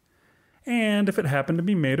muse. And if it happened to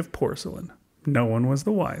be made of porcelain, no one was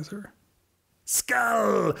the wiser.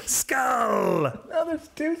 Skull! Skull! Now there's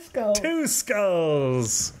two skulls. Two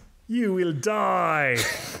skulls! You will die!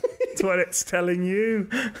 That's what it's telling you.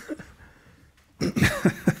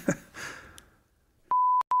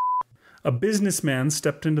 A businessman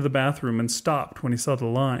stepped into the bathroom and stopped when he saw the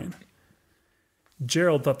line.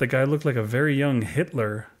 Gerald thought the guy looked like a very young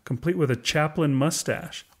Hitler, complete with a Chaplin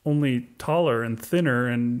mustache, only taller and thinner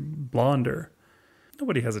and blonder.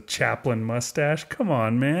 Nobody has a Chaplin mustache. Come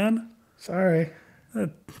on, man. Sorry.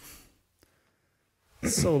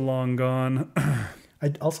 So long gone.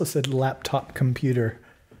 I also said laptop computer.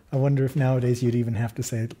 I wonder if nowadays you'd even have to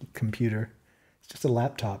say computer. It's just a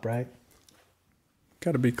laptop, right?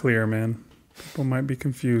 Got to be clear, man. People might be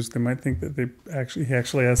confused. They might think that he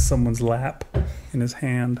actually has someone's lap in his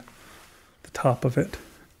hand, the top of it.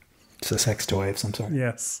 It's a sex toy of some sort.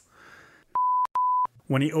 Yes.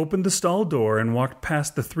 When he opened the stall door and walked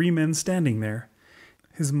past the 3 men standing there,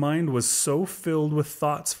 his mind was so filled with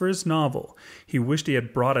thoughts for his novel, he wished he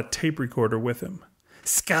had brought a tape recorder with him.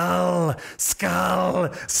 Skull,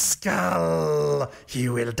 skull, skull,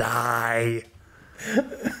 you will die.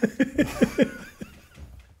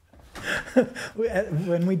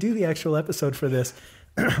 When we do the actual episode for this,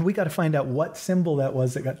 we got to find out what symbol that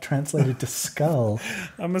was that got translated to skull.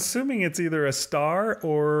 I'm assuming it's either a star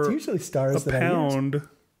or it's usually stars a pound.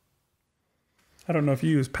 I don't know if you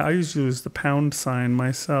use I usually use the pound sign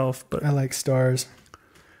myself, but I like stars.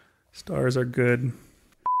 Stars are good.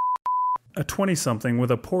 A 20-something with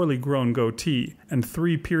a poorly grown goatee and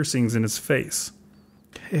 3 piercings in his face.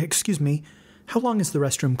 Excuse me, how long is the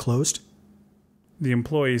restroom closed? The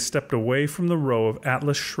employee stepped away from the row of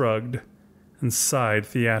Atlas Shrugged and sighed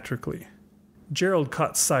theatrically. Gerald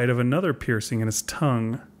caught sight of another piercing in his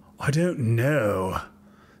tongue. I don't know.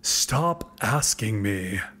 Stop asking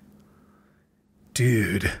me.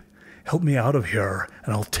 Dude, help me out of here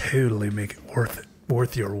and I'll totally make it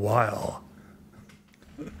worth your while.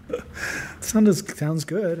 Sounds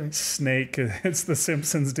good. Snake. It's the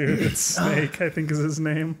Simpsons, dude. It's Snake, I think is his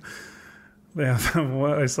name. They have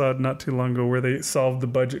what I saw not too long ago where they solved the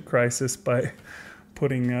budget crisis by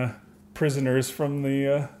putting prisoners from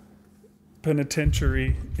the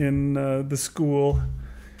penitentiary in the school,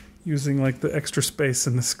 using like the extra space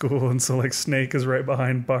in the school, and so like Snake is right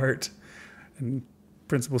behind Bart, and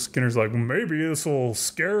Principal Skinner's like, maybe this will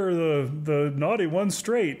scare the naughty one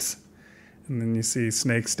straight. And then you see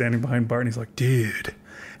Snake standing behind Bart, and he's like, dude,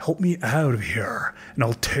 help me out of here, and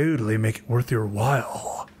I'll totally make it worth your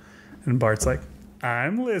while. And Bart's like,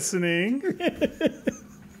 I'm listening.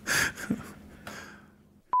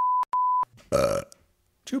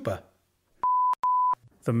 Chupa.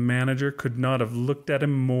 The manager could not have looked at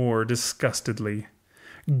him more disgustedly.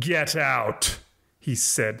 Get out, he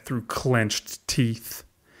said through clenched teeth.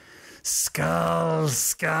 Skull,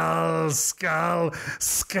 skull, skull,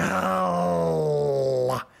 skull.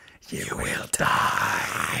 You will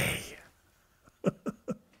die.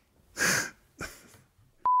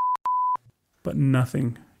 But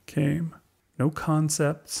nothing came. No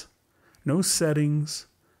concepts, no settings,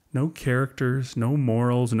 no characters, no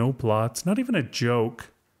morals, no plots, not even a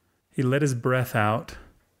joke. He let his breath out.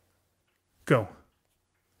 Go.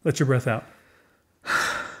 Let your breath out.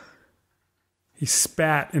 He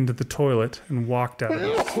spat into the toilet and walked out of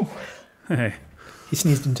it. Hey. He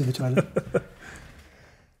sneezed into the toilet.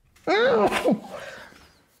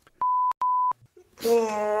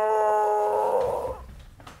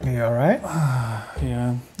 Are you all right?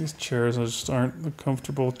 Yeah, these chairs just aren't the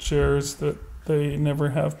comfortable chairs that they never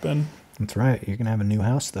have been. That's right. You're going to have a new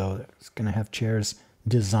house, though. It's going to have chairs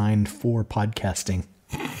designed for podcasting.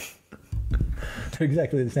 They're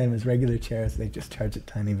exactly the same as regular chairs. They just charge a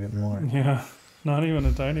tiny bit more. Yeah, not even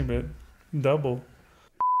a tiny bit. Double.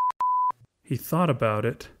 He thought about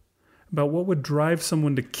it, about what would drive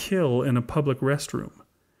someone to kill in a public restroom.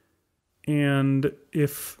 And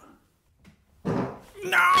if...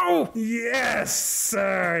 No! Yes,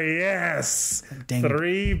 sir, yes!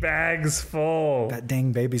 3 bags full. That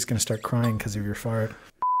dang baby's going to start crying because of your fart.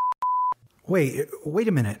 Wait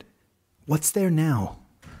a minute. What's there now?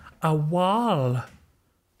 A wall.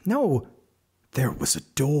 No, there was a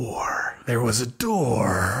door. There was a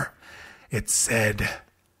door. It said,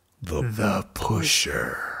 the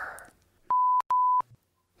pusher.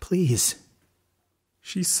 Please.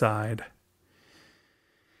 She sighed.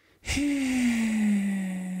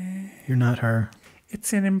 You're not her.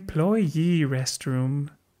 It's an employee restroom,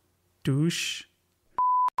 douche.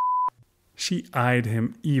 She eyed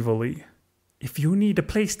him evilly. If you need a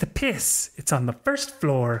place to piss, it's on the 1st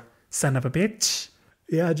floor, son of a bitch.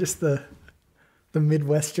 Yeah, just the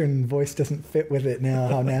Midwestern voice doesn't fit with it now,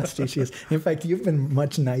 how nasty she is. In fact, you've been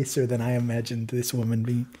much nicer than I imagined this woman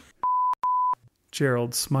being.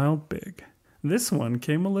 Gerald smiled big. This one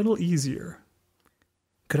came a little easier.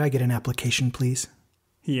 Could I get an application, please?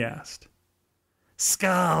 He asked.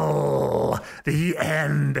 Skull! The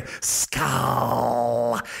end!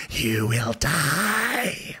 Skull! You will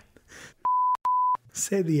die!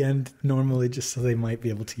 Say the end normally just so they might be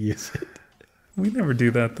able to use it. We never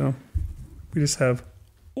do that, though. We just have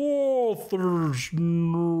authors.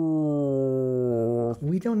 No.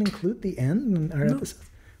 We don't include the end in our episodes.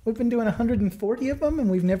 We've been doing 140 of them, and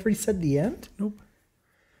we've never said the end? Nope.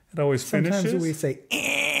 It always finishes. Sometimes we say,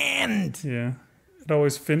 end! Yeah. It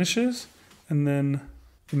always finishes, and then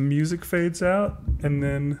the music fades out, and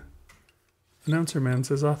then announcer man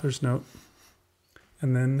says author's note.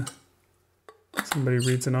 And then somebody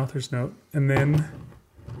reads an author's note. And then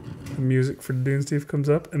the music for Dunesteef comes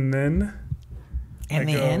up. And then...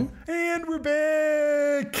 And we're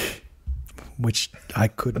back! Which I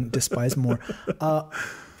couldn't despise more.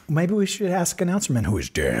 Maybe we should ask announcer man, who is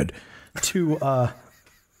dead, to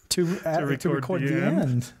record the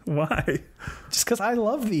end. Why? Just because I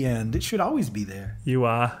love the end. It should always be there. You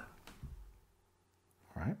are.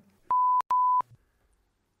 All right.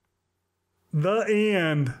 The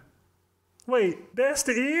end. Wait, that's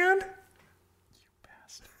the end? You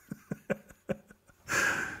bastard.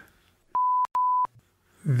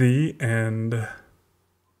 The end.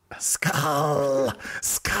 Skull,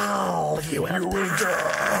 you will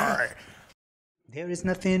die. There is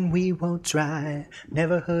nothing we won't try.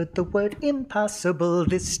 Never heard the word impossible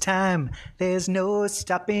this time. There's no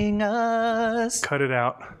stopping us. Cut it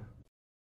out.